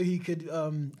 So he could,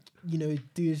 do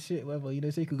his shit, whatever,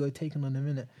 so he could go taken on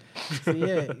him, innit? So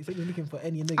yeah, he said he was looking for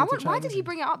any nigger to try why it did with he him.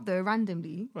 bring it up though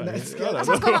randomly? Let's I go. don't That's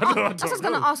what I was know.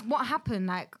 gonna ask. What happened?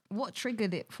 Like, what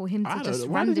triggered it for him I to don't just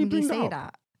know. Why did he randomly bring that say up?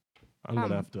 that? I'm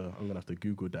gonna have to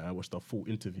Google that and watch the full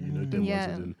interview, them Yeah.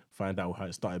 ones, and then find out how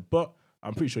it started. But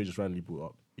I'm pretty sure he just randomly brought it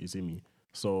up. You see me?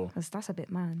 So, Because that's a bit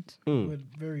mad. We're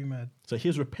very mad. so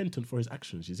he's repentant for his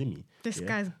actions. You see me? This Yeah.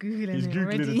 guy's googling He's it googling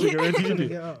already. the thing already, isn't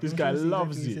Get it? up. This I'm guy trying to see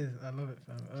loves exactly it. what he says. I love it,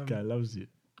 fam. This guy loves it.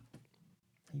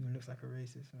 He even looks like a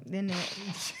racist.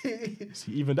 Innit?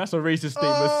 See, even that's a racist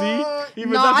statement. See,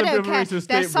 even No, that's I a bit don't of a care. racist There's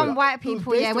statement. some white was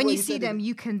people, based yeah. on When what you you see said. them,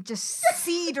 you can just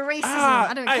see the racism.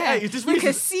 I don't care. Is this you racism?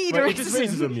 can see the Wait, is this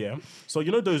racism. racism? Yeah. So do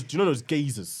you know those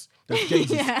gazers? Those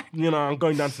gazers. Yeah. You know, I'm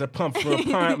going down to the pump for a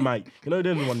pint, mate. You know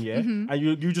them one, yeah. Mm-hmm. And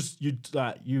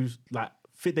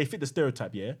they fit the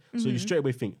stereotype, yeah. So Mm-hmm. you straight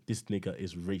away think this nigga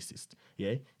is racist,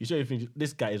 yeah. You straight away think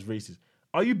this guy is racist.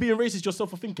 Are you being racist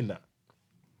yourself for thinking that?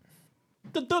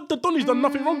 The Donny's done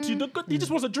nothing wrong to you. He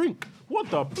just wants a drink. What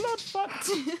the blood fuck?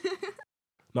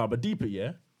 No, but deep it,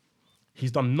 yeah.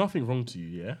 He's done nothing wrong to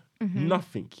you, yeah.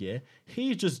 Nothing, yeah.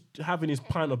 He's just having his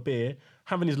pint of beer,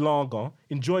 having his lager,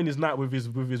 enjoying his night with his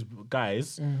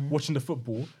guys, watching the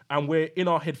football, and we're in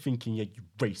our head thinking, yeah, you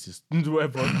racist,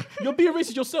 whatever. You're being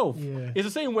racist yourself. Yeah. It's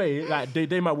the same way, like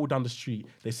they might walk down the street,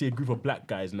 they see a group of black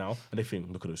guys now, and they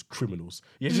think, look at those criminals.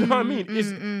 You know what I mean?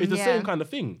 It's the same kind of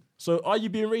thing. So are you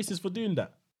being racist for doing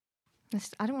that?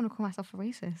 I don't want to call myself a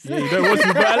racist. Yeah, you don't want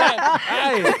to, but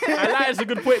I like it's a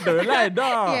good point though.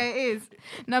 Nah. Yeah, it is.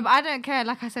 No, but I don't care.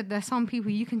 Like I said, there's some people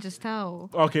you can just tell.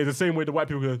 Okay, the same way the white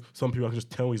people go, some people I can just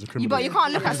tell he's a criminal. But you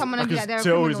can't look at someone and be like, they're a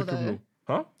tell criminal, he's a criminal.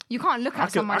 Huh? You can't look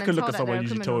at someone I can and look tell at that someone they're and a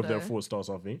usually tell criminal, if they're a fraudster or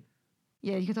something.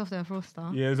 Yeah, you can tell if they're a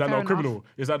fraudster. Yeah, is that Fair not a criminal?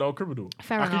 Is that not a criminal?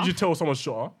 Fair I can enough. usually tell someone's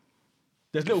shot.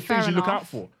 There's little Fair things you look enough. out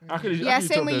for. I can Yeah,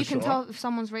 usually same way they're you can a tell shotter. if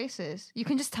someone's racist. You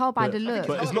can just tell by the look.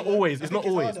 But it's harder, not though. always. I It's think not it's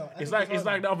always. harder. I It's think like it's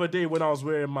the other day when I was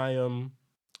wearing my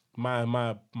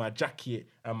my jacket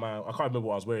and I can't remember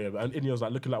what I was wearing, and India was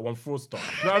like looking like one fraudster.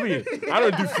 You know what I mean? I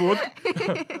don't do fraud.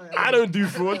 I don't do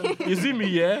fraud. You see me,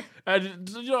 yeah? And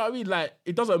you know what I mean? Like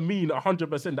it doesn't mean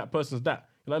 100% that person's that.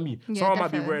 You know what I mean? Yeah, Someone might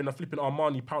be definitely. wearing a flipping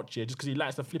Armani pouch here just because he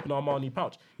likes the flipping Armani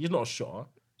pouch. He's not a shotter.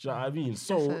 Do you know what I mean?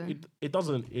 So Definitely.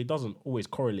 it doesn't always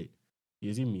correlate.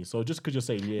 You see me? So just because you're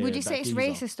saying yeah, Would you that say it's geezer-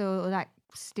 racist or like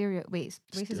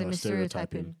racism is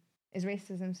stereotyping? Is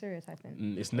racism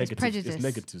stereotyping? It's negative. prejudice. It's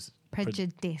negative.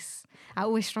 Prejudice. I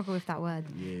always struggle with that word.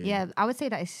 Yeah, I would say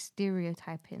that is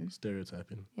stereotyping.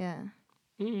 Stereotyping. Yeah.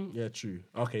 Yeah, true.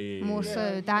 Okay, yeah, More yeah.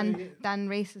 so than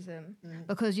racism,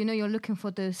 because you know you're looking for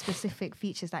those specific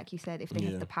features, like you said. If they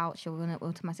Yeah. have the pouch, you're gonna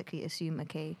automatically assume,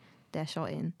 okay, they're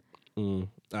shot in.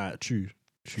 Alright, true.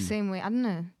 Same way, I don't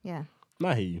know. Yeah, Nah,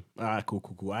 I hear you. Alright,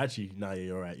 cool. Actually, nah, yeah,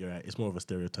 you're right. It's more of a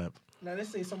stereotype. Now let's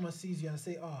say someone sees you and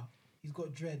say, he's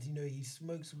got dreads, you know, he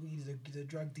smokes weed, he's a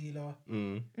drug dealer.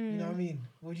 You know what I mean?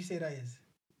 What would you say that is?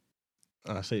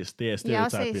 I say it's stereotyping. yeah, I'll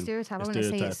say it's stereotype. I wouldn't say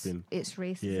stereotyping. it's Yeah,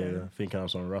 racism. thinking I'm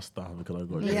some Rasta because I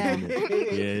got Yeah.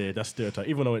 yeah, that's stereotype.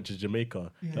 Even when I went to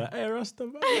Jamaica, like, hey Rasta,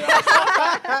 man.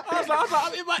 I was like,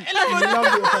 I'm in my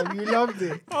element. You loved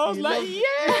it. I was like,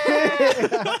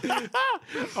 yeah.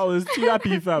 I was too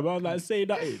happy, fam. I was like, say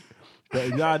nothing. But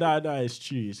nah, it's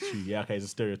true. Yeah, okay, it's a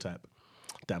stereotype.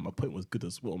 Damn, my point was good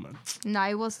as well, man. No,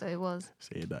 it was.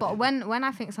 Say that. But when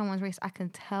I think someone's racist, I can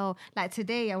tell. Like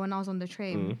today, when I was on the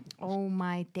train, oh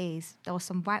my days, there was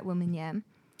some white woman, yeah,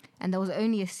 and there was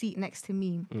only a seat next to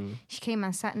me. She came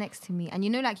and sat next to me, and you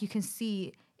know, like you can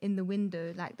see in the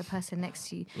window, like the person next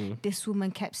to you. This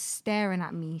woman kept staring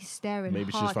at me, staring.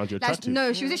 Maybe she hard. just found you Like, attractive.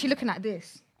 no, she was literally looking at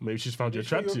this. Maybe she's found you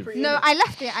sure you're attractive. pretty? No, I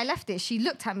left it. She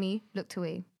looked at me, looked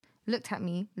away. Looked at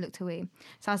me, looked away.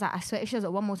 So I was like, I swear, if she does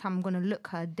it one more time, I'm going to look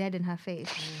her dead in her face.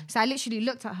 So I literally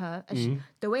looked at her. And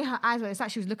the way her eyes were, it's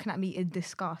like she was looking at me in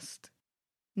disgust.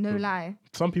 No lie.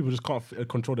 Some people just can't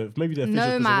control their maybe their No,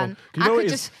 physics are man. wrong. You I know could it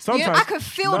is? just, Sometimes I could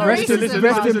feel the Rest in- racism.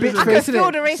 rest in man. bitch I face, could feel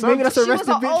innit? the racism. Maybe that's a She rest was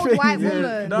in an bitch old face. white Yeah.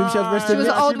 woman. Maybe she has rest She in was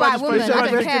bitch an old face. white woman. She I has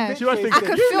don't rest in care. bitch She was face. thinking, I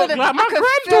could you feel look the like my I could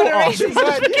feel the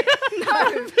granddaughter.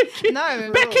 racism.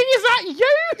 No. Becky, is that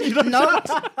you? No.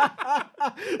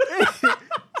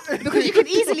 Because you could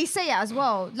easily say it as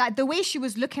well. Like the way she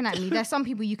was looking at me, there's some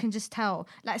people you can just tell.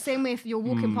 Like same way if you're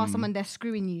walking past someone, they're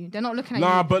screwing you. They're not looking at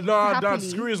you. Nah, happily.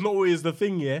 screw is not always the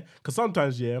thing, yeah. Because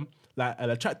sometimes, yeah, like an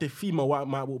attractive female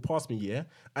might walk past me, yeah,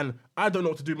 and I don't know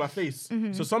what to do with my face.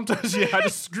 So sometimes, yeah, I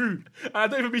just screw. I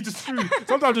don't even mean to screw.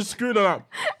 Sometimes I'm just screwing up.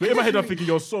 But in my head, I'm thinking,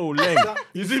 you're so lame.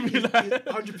 You see me? Like,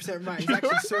 100% right. He's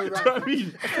actually so do you know right. what I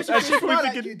mean? Especially And if she they probably smile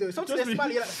at thinking, you though. Sometimes trust they me.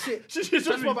 smile, you're like, shit. Trust Just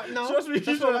me. smile back now. Trust me.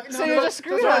 Just smile back now. So you're just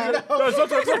screwing Sometimes, her. no,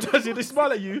 sometimes yeah, they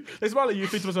smile at you, you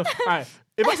think to myself, alright,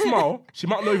 if I smile, she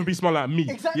might not even be smiling at me.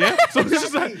 Exactly. Yeah? So it's just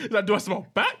Exactly. like, do I smile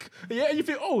back? Yeah, and you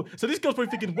think, oh, so this girl's probably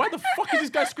thinking, why the fuck is this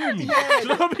guy screwing me? Yeah. Do you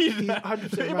know what I mean? He's Like,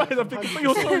 100% in my right, head, I'm thinking, but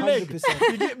you're so 100%. leg.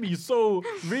 You get me? So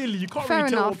really, you can't Fair really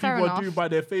tell enough, what fair people are enough. doing by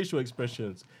their facial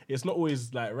expressions. It's not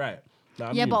always like right. Like,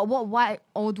 I Yeah, mean, but what white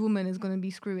old woman is going to be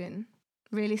screwing?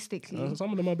 Realistically.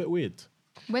 some of them are a bit weird.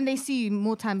 When they see you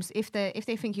more times, if they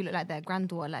think you look like their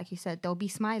granddaughter, like you said, they'll be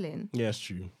smiling. Yeah, it's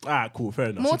true. Alright, cool, fair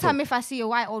enough. More So time if I see a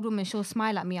white old woman, she'll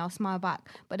smile at me, I'll smile back.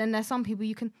 But then there's some people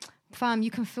you can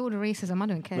feel the racism. I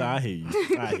don't care. Nah, I hear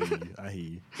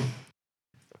you.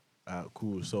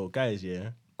 Cool. So, guys,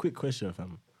 yeah, quick question,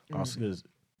 fam. Ask us,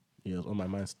 yeah, it's on my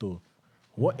mind still.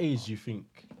 What age do you think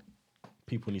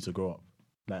people need to grow up?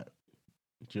 Like,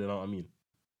 do you know what I mean?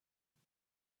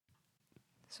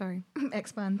 Sorry,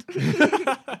 expand.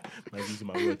 I'm using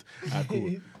my word.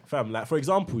 Cool. Fam, like, for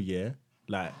example, yeah,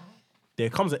 like, there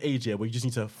comes an age, yeah, where you just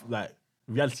need to, like,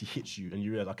 reality hits you and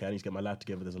you realize, okay, I need to get my life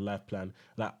together. There's a life plan.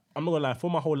 Like, I'm not gonna lie, for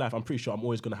my whole life, I'm pretty sure I'm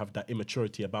always gonna have that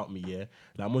immaturity about me, yeah.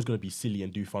 Like, I'm always gonna be silly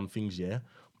and do fun things, yeah.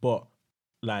 But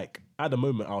like at the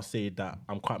moment, I'll say that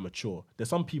I'm quite mature. There's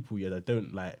some people that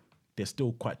don't like. They're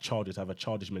still quite childish, have a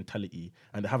childish mentality,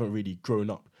 and they haven't really grown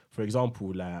up. For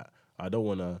example, like I don't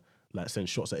want to like send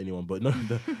shots at anyone, but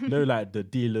like the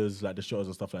dealers, like the shotters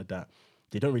and stuff like that.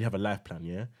 They don't really have a life plan,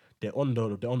 yeah. They're on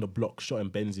the block, shotting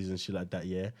Benzes and shit like that,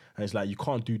 yeah. And it's like you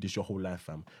can't do this your whole life,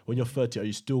 fam. When you're 30, are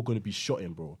you still gonna be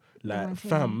shotting, bro? Like,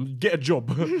 fam, get a job.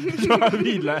 You know what I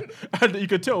mean? Like, and you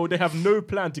can tell they have no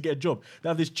plan to get a job. They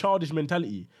have this childish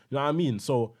mentality. You know what I mean?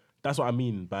 So that's what I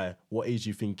mean by what age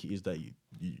you think it is that you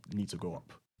need to grow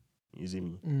up. You see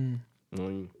me? You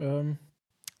know what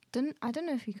I mean? I don't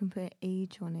know if you can put an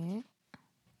age on it.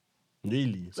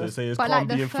 Really? So say it's But, can't like,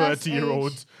 be the in first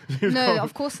 30-year-olds. No,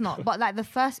 of course not. But like the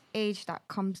first age that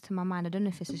comes to my mind, I don't know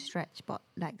if it's a stretch, but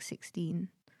like 16.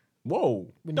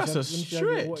 Whoa, that's a Your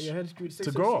stretch head screwed.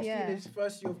 to grow up. Yeah. Is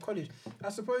first year of college. I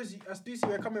suppose I do see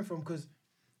where you're coming from because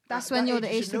That's when you're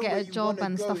the age to get a job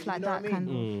and stuff like that. Kind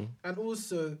of. And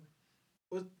also,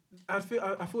 I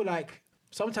feel like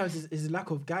sometimes it's a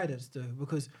lack of guidance though,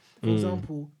 because for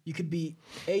example, you could be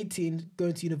 18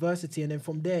 going to university and then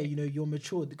from there, you're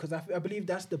matured, because I believe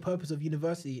that's the purpose of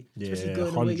university, especially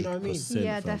going away. You know what I mean?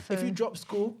 Yeah, fam. definitely. If you drop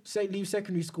school, leave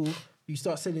secondary school, you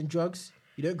start selling drugs.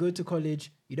 You don't go to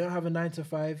college. You don't have a 9 to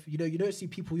 5. You don't see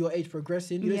people your age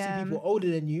progressing. You don't see people older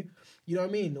than you. You know what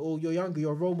I mean? Or you're younger.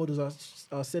 Your role models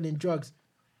are selling drugs.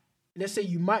 Let's say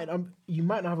you might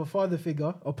not have a father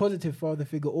figure, a positive father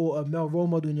figure, or a male role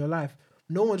model in your life.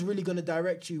 No one's really gonna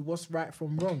direct you what's right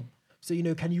from wrong. So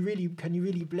can you really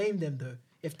blame them though?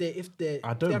 If they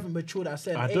haven't matured at a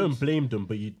certain age. I don't blame them,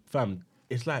 but fam,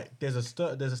 it's like there's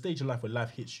a stage in life where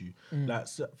life hits you. Like,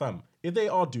 fam, if they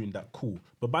are doing that, cool.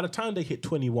 But by the time they hit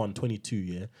 21, 22,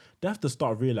 yeah, they have to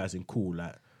start realizing, cool,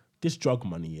 like this drug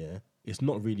money, yeah, it's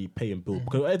not really paying bills.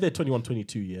 Because if they're 21,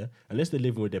 22, yeah, unless they're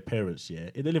living with their parents, yeah,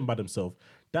 if they're living by themselves,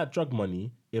 that drug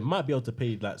money, it might be able to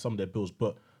pay like some of their bills,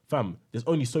 but fam, there's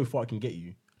only so far it can get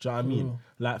you. Do you know what I mean?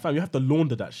 Like, fam, you have to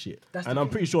launder that shit. And I'm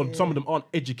pretty sure some of them aren't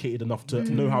educated enough to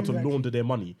know how to launder their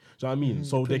money. Do you know what I mean?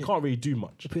 So they can't really do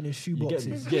much. Put in shoe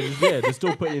boxes. They're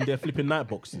still putting in their flipping night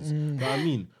boxes. Do you know what I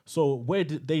mean? So where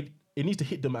did it needs to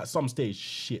hit them at some stage,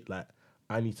 shit, like,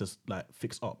 I need to like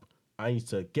fix up. I need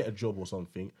to get a job or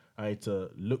something. I need to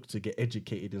look to get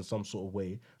educated in some sort of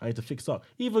way. I need to fix up.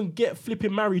 Even get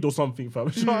flipping married or something, fam.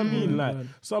 Do you know what I mean? Like,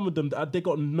 some of them, they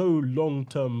got no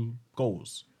long-term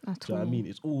goals. Do you know what I mean?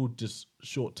 It's all just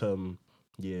short-term,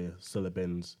 sell a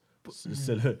Benz,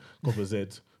 sell a Copper Z,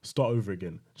 start over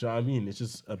again. Do you know what I mean? It's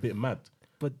just a bit mad.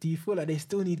 But do you feel like they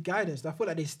still need guidance? I feel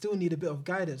like they still need a bit of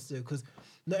guidance though, because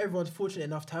not everyone's fortunate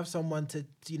enough to have someone to,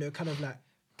 kind of like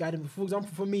guide them. For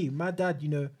example, for me, my dad,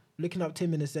 looking up to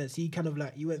him in a sense, he kind of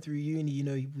like, he went through uni,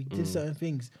 we did certain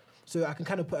things. So I can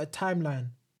kind of put a timeline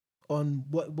on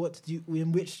what to do,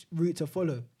 in which route to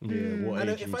follow. Yeah, what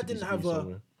age if I didn't have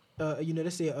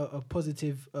let's say a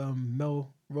positive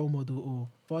male role model or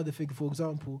father figure, for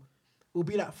example, it would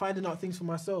be like finding out things for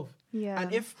myself. Yeah.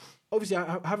 And if, obviously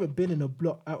I haven't been in a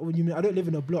block, I don't live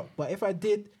in a block, but if I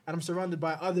did, and I'm surrounded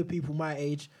by other people my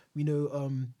age,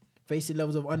 facing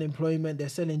levels of unemployment, they're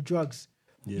selling drugs.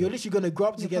 Yeah. You're literally going to grow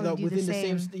up together within the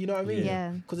same, you know what I mean? Yeah.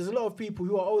 Because there's a lot of people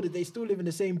who are older, they still live in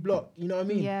the same block, you know what I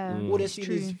mean? Yeah. All they're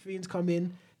seeing is fiends come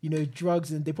in,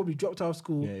 drugs, and they probably dropped out of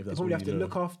school. They probably have to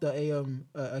look after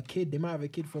a kid. They might have a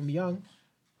kid from young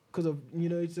because of,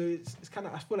 so it's kind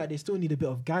of, I feel like they still need a bit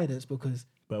of guidance because...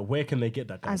 But where can they get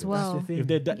that guidance? As well. That's the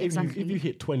thing. Exactly. If you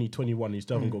hit 20, 21 and you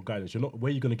still haven't got guidance, where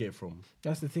are you going to get it from?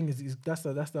 That's the thing, that's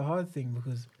the hard thing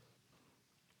because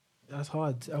that's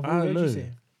hard. I don't Where know. would you say?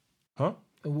 Huh?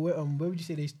 Where would you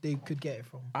say they could get it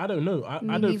from? I don't know.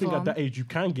 I don't think at that age you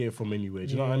can get it from anywhere.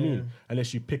 Do you know what I mean?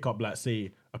 Unless you pick up, like,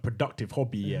 say, a productive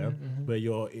hobby, where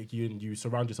you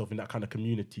surround yourself in that kind of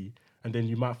community, and then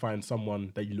you might find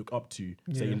someone that you look up to,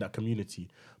 say, in that community.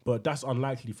 But that's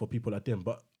unlikely for people like them.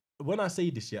 But when I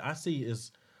say this, I say it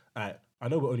as, I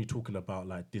know we're only talking about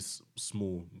like this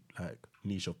small like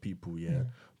niche of people,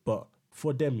 but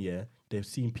for them, they've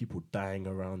seen people dying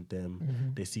around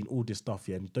them. They've seen all this stuff,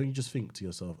 and don't you just think to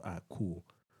yourself, cool,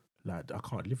 like I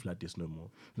can't live like this no more.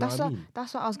 That's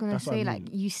what I was gonna say. Like,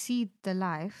 you see the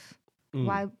life.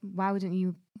 Why wouldn't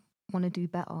you want to do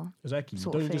better? Exactly.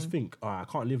 Don't you just think, I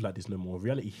can't live like this no more.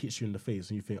 Reality hits you in the face,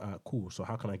 and you think, cool. So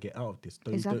how can I get out of this?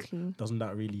 Doesn't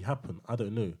that really happen? I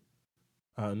don't know.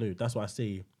 That's why I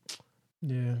say.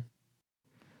 Yeah.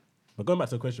 But going back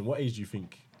to the question, what age do you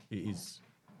think it is?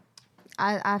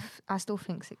 I still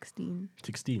think 16.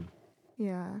 16.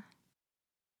 Yeah.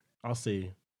 I'll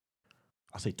say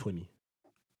 20.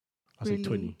 I'll Really? say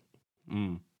 20.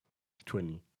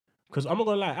 20. Because I'm not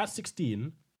gonna lie, at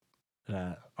 16,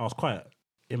 I was quite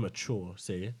immature,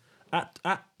 say, at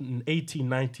 18,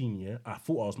 19, yeah, I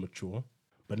thought I was mature.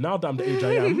 But now that I'm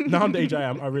the age I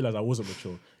am, I realize I wasn't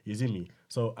mature. You see me?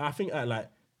 So I think at like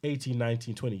 18,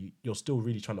 19, 20, you're still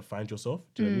really trying to find yourself.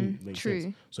 Do you know what I mean? Makes true.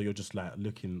 sense. So you're just like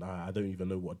looking, I don't even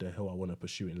know what the hell I want to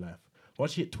pursue in life.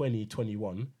 Once you hit 20,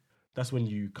 21, that's when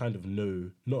you kind of know,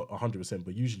 not 100%,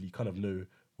 but usually kind of know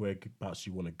whereabouts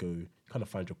you want to go. You kind of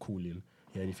find your calling.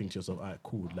 Yeah, and you think to yourself, all right,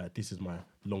 cool, like this is my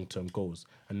long-term goals.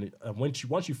 And once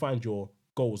you find your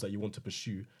goals that you want to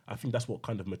pursue, I think that's what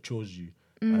kind of matures you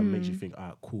and makes you think, all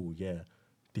right, cool, yeah,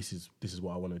 this is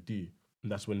what I want to do.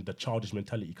 And that's when the childish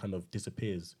mentality kind of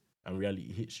disappears and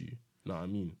reality hits you. You know what I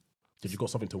mean? Because you've got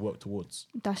something to work towards.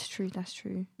 That's true.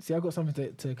 See, I got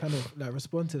something to kind of like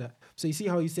respond to that. So you see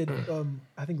how you said,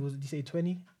 I think it was, did you say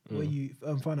 20? Where you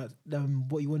found out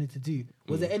what you wanted to do.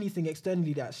 Was there anything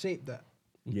externally that shaped that?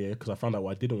 Yeah, because I found out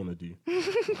what I didn't want to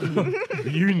do.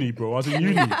 Uni, bro. I was in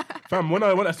uni. Fam,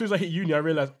 as soon as I hit uni, I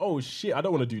realized, oh shit, I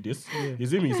don't want to do this. Yeah. You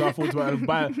see me? So I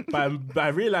thought by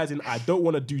realizing I don't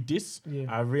want to do this,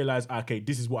 I realized, okay,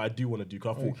 this is what I do want to do.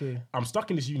 Because I thought, I'm stuck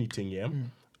in this uni thing, yeah?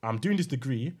 I'm doing this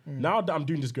degree. Now that I'm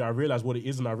doing this degree, I realize what it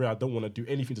is, and I realize I don't want to do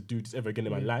anything to do this ever again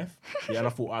in my life. Yeah, and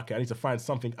I thought, okay, I need to find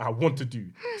something I want to do.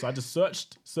 So I just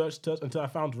searched until I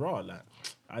found raw. Like,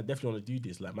 I definitely want to do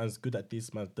this. Like, man's good at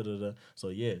this, man's da-da-da. So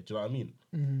yeah, do you know what I mean?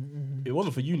 If it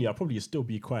wasn't for uni, I'd probably still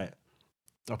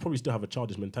have a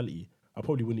childish mentality. I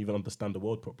probably wouldn't even understand the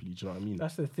world properly. Do you know what I mean?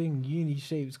 That's the thing. Uni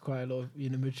shapes quite a lot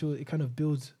of, mature. It kind of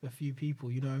builds a few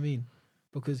people. You know what I mean?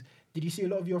 Because did you see a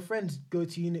lot of your friends go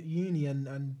to uni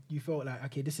and you felt like,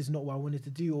 okay, this is not what I wanted to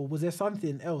do? Or was there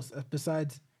something else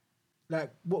besides,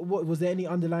 like, what was there any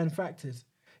underlying factors?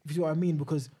 If you see what I mean?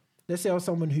 Because let's say I was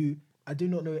someone who, I do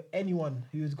not know anyone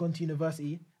who has gone to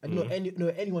university. I do not know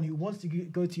anyone who wants to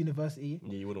go to university.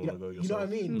 Yeah, you wouldn't want to go yourself. You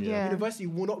know what I mean? Yeah. University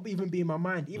will not even be in my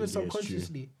mind, even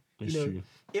subconsciously. It's true.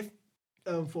 If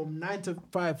from 9 to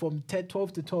 5, from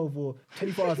 12 to 12 or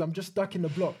 24 hours, I'm just stuck in the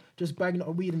block, just bagging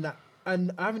up weed and that.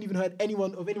 And I haven't even heard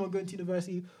anyone going to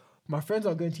university. My friends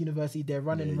aren't going to university. They're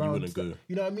running around. You wouldn't go.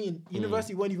 You know what I mean?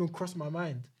 University won't even cross my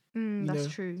mind. That's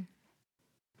true.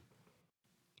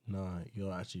 Nah, you're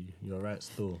right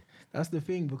still. That's the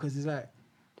thing, because it's like,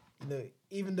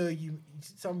 even though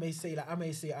some may say, like, I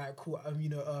may say, all right, cool,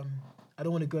 I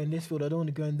don't want to go in this field, I don't want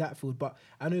to go in that field, but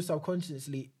I know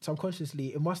subconsciously,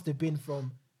 it must have been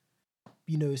from,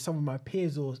 some of my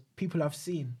peers or people I've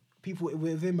seen, people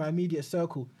within my immediate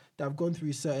circle that have gone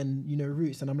through certain,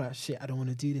 routes, and I'm like, shit, I don't want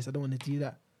to do this, I don't want to do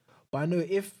that. But I know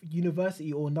if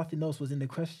university or nothing else was in the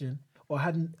question, or I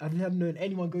hadn't known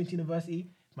anyone going to university,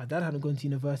 my dad hadn't gone to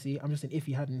university, I'm just saying if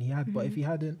he hadn't, he had, but if he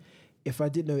hadn't, if I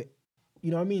didn't know,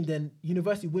 you know what I mean, then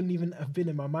university wouldn't even have been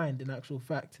in my mind in actual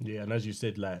fact. Yeah, and as you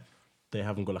said, like, they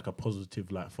haven't got like a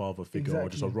positive like father figure or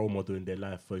just a role model in their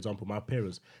life. For example, my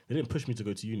parents, they didn't push me to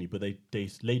go to uni, but they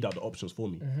laid out the options for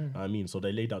me. I mean, so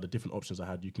they laid out the different options I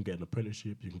had. You can get an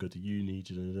apprenticeship, you can go to uni.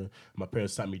 My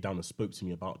parents sat me down and spoke to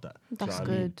me about that. That's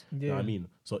good. You know what I mean?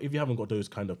 So if you haven't got those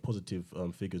kind of positive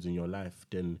figures in your life,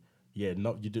 then yeah,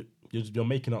 you're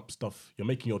making up stuff. You're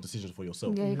making your decisions for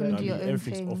yourself. Yeah, you're going to do your own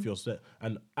everything's thing. off your set.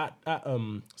 And at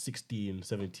 16,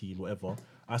 17, whatever,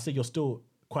 I say you're still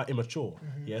quite immature.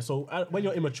 Yeah, so when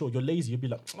you're immature, you're lazy. You'll be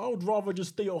like, I would rather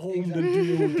just stay at home than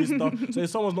do all this stuff. So if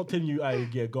someone's not telling you,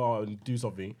 go out and do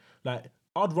something, like,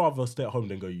 I'd rather stay at home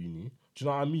than go uni. Do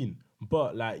you know what I mean?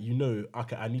 But like,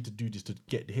 okay, I need to do this to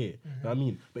get here. You know what I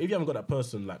mean? But if you haven't got that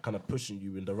person like kind of pushing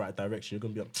you in the right direction, you're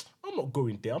gonna be like, I'm not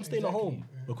going there. I'm staying at home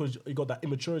because you got that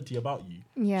immaturity about you.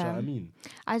 Yeah. Do you know what I mean?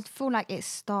 I feel like it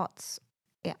starts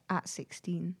at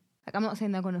 16. Like, I'm not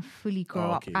saying they're going to fully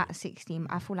grow up at 16.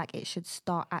 I feel like it should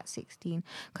start at 16.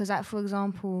 Because, like, for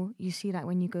example, you see, like,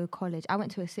 when you go to college, I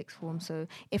went to a sixth form. So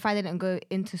if I didn't go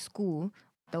into school,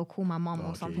 they'll call my mum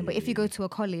or something. But if you go to a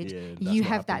college, you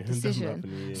have that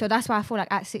decision. So that's why I feel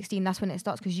like at 16, that's when it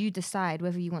starts. Because you decide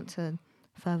whether you want to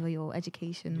further your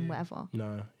education, whatever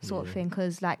sort of thing.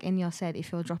 Because, like Inya said,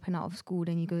 if you're dropping out of school,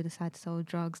 then you go decide to sell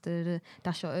drugs,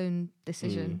 that's your own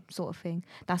decision, sort of thing.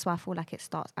 That's why I feel like it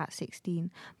starts at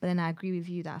 16. But then I agree with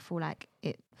you that I feel like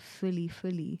it fully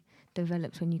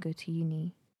develops when you go to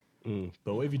uni.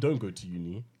 But if you don't go to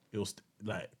uni, it'll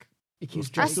like... It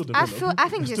keeps I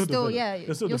think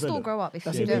you'll still grow up if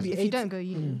you don't go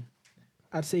uni.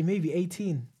 I'd say maybe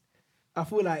 18. I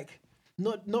feel like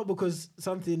not because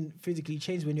something physically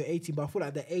changed when you're 18, but I feel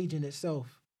like the age in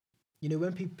itself.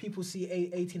 When people see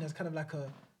 18 as kind of like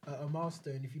a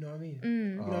milestone, if you know what I mean. You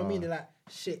know what I mean? They're like,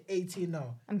 shit, 18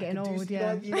 now. I'm getting old, You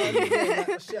know what I mean?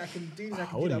 Like, shit, I can do this, I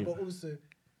can do that, but also...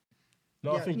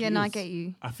 No, I think I get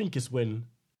you. I think it's when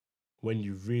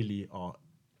you really are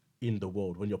in the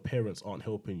world when your parents aren't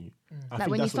helping you. I Like think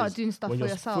when you that's start doing stuff when for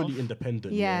you're yourself. fully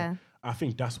independent. Yeah. I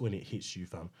think that's when it hits you,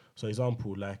 fam. So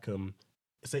example, like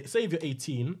say if you're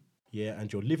 18,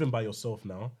 and you're living by yourself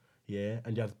now,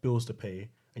 and you have bills to pay,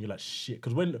 and you're like shit.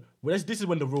 Because this is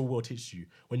when the real world hits you.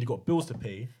 When you got bills to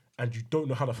pay and you don't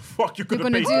know how the fuck you're gonna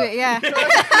pay do it, yeah.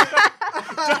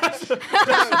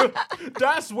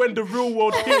 That's when the real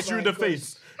world hits you in the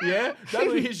face. Yeah, that's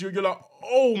when it hits you. You're like,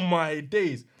 oh my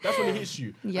days. That's when it hits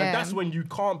you. Yeah. And that's when you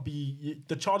can't be.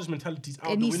 The childish mentality's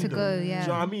out It the needs to window. go, Do you yeah.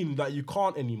 know what I mean? Like you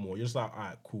can't anymore. You're just like, all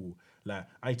right, cool. Like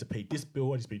I need to pay this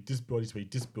bill. I need to pay this bill. I need to pay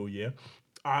this bill. Yeah.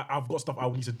 I've got stuff I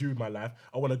need to do in my life.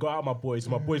 I want to go out with my boys.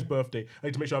 It's my boy's birthday. I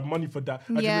need to make sure I have money for that.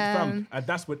 I need to Yeah. make fam. And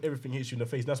that's when everything hits you in the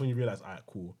face. That's when you realize, all right,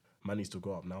 cool. Man needs to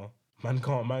go up now. Man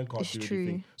can't It's do true.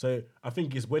 anything. So I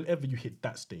think it's whenever you hit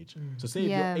that stage. So say if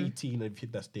Yeah. you're 18 and you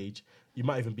hit that stage, you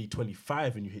might even be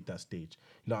 25 and you hit that stage.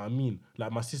 You know what I mean?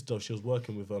 Like my sister, she was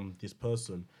working with this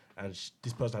person, and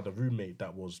this person had a roommate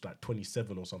that was like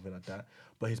 27 or something like that.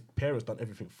 But his parents done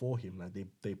everything for him. Like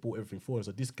they bought everything for him.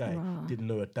 So this guy didn't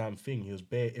know a damn thing. He was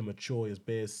bare immature. He was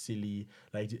bare silly.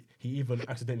 Like he even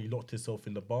accidentally locked himself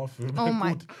in the bathroom. Oh and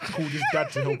my- called his dad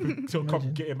to help him to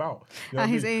come get him out. You know At what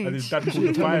I his mean? And age. his dad called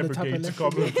the Turn on fire the tap brigade and to left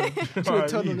come. him. You know what I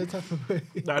Turn on mean? the tap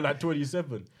away. Like 27.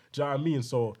 Do you know what I mean?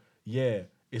 So yeah,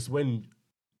 it's when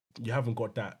you haven't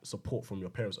got that support from your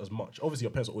parents as much. Obviously,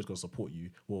 your parents are always going to support you.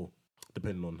 Well,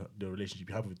 depending on the relationship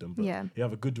you have with them. But Yeah. you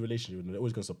have a good relationship with them, they're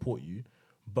always going to support you.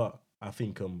 But I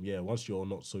think, once you're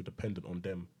not so dependent on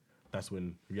them, that's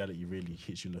when reality really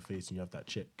hits you in the face and you have that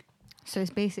check. So it's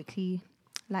basically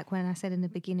like when I said in the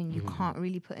beginning, you can't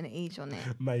really put an age on it.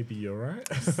 Maybe you're right.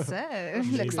 So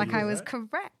looks like I was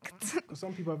correct.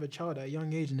 Some people have a child at a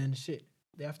young age and then shit.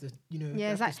 They have to, they Yeah, have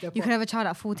it's to like step you up. can have a child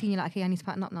at 14, you're like, okay, I need to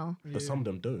pattern up now. But some of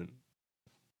them don't.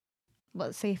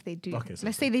 But say if they do. Okay, so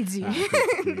Let's say they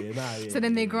do. So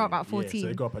then they grow up at So 14.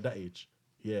 they grow up at that age.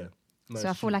 Yeah. No, So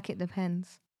I it's feel true. like it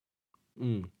depends.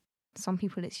 Mm. Some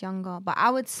people it's younger. But I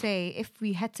would say if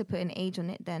we had to put an age on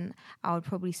it, then I would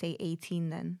probably say 18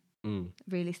 then,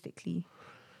 realistically.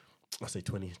 I say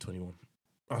 20, 21.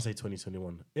 I'll say 20,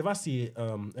 21. If I see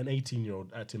an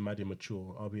 18-year-old acting mad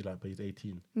immature, I'll be like, but he's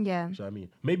 18. Yeah. Do you know what I mean?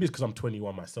 Maybe it's because I'm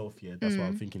 21 myself, yeah. That's what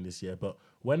I'm thinking this year. But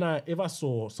if I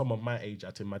saw someone my age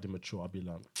acting mad immature, I'd be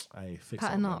like, I fix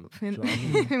Pattern up. up. Man. Do you know what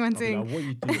I mean? Man I'd be thing. like, what are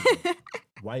you doing? bro?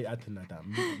 Why are you acting like that?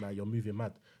 Like, you're moving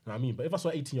mad. You know what I mean? But if I saw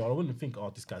an 18-year-old, I wouldn't think,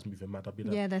 oh, this guy's moving mad. I'd be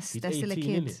like, Yeah, they're he's still a 18,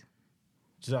 kid. innit?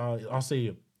 So I'll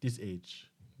say this age,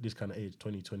 this kind of age,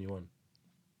 20, 21.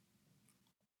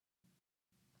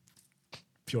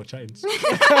 Pure Chinese.